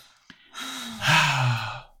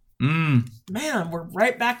 Man, we're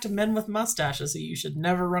right back to men with mustaches that you should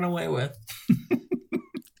never run away with.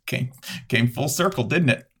 Came full circle, didn't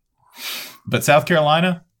it? But South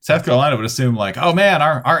Carolina would assume like, oh man,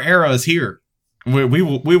 our era is here. We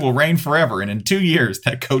will reign forever. And in 2 years,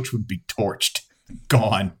 that coach would be torched,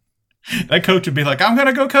 gone. That coach would be like, I'm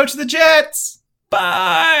gonna go coach the Jets.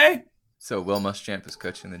 Bye. So Will Muschamp is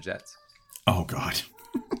coaching the Jets. Oh God.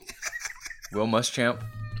 Will Muschamp,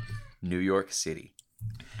 New York City.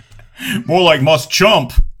 More like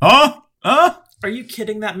Muschamp, huh? Are you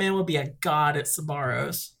kidding? That man will be a god at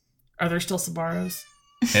Sbarro's. Are there still Sbarro's?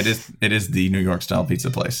 It is the New York style pizza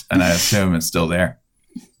place, and I assume it's still there.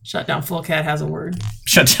 Shutdown Full Cat has a word.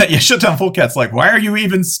 Shutdown Full Cat's like, why are you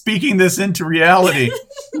even speaking this into reality?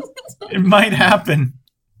 It might happen.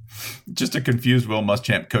 Just a confused Will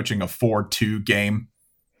Muschamp coaching a 4-2 game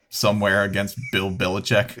somewhere against Bill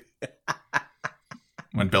Belichick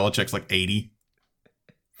when Belichick's like 80.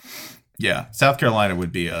 Yeah, South Carolina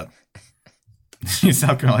would be an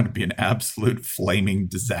absolute flaming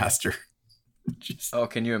disaster.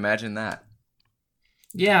 Can you imagine that?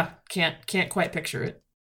 Yeah, can't quite picture it.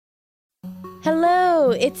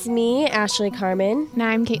 Hello, it's me, Ashley Carmen. And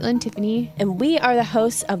I'm Caitlin Tiffany. And we are the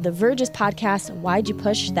hosts of The Verge's podcast, Why'd You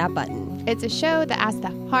Push That Button? It's a show that asks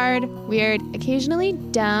the hard, weird, occasionally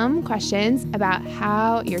dumb questions about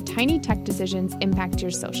how your tiny tech decisions impact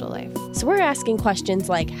your social life. So we're asking questions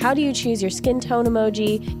like, how do you choose your skin tone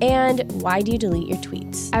emoji? And why do you delete your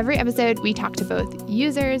tweets? Every episode, we talk to both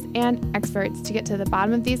users and experts to get to the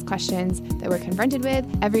bottom of these questions that we're confronted with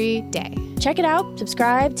every day. Check it out.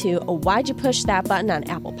 Subscribe to Why'd You Push That Button on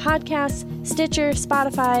Apple Podcasts, Stitcher,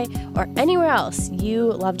 Spotify, or anywhere else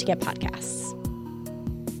you love to get podcasts.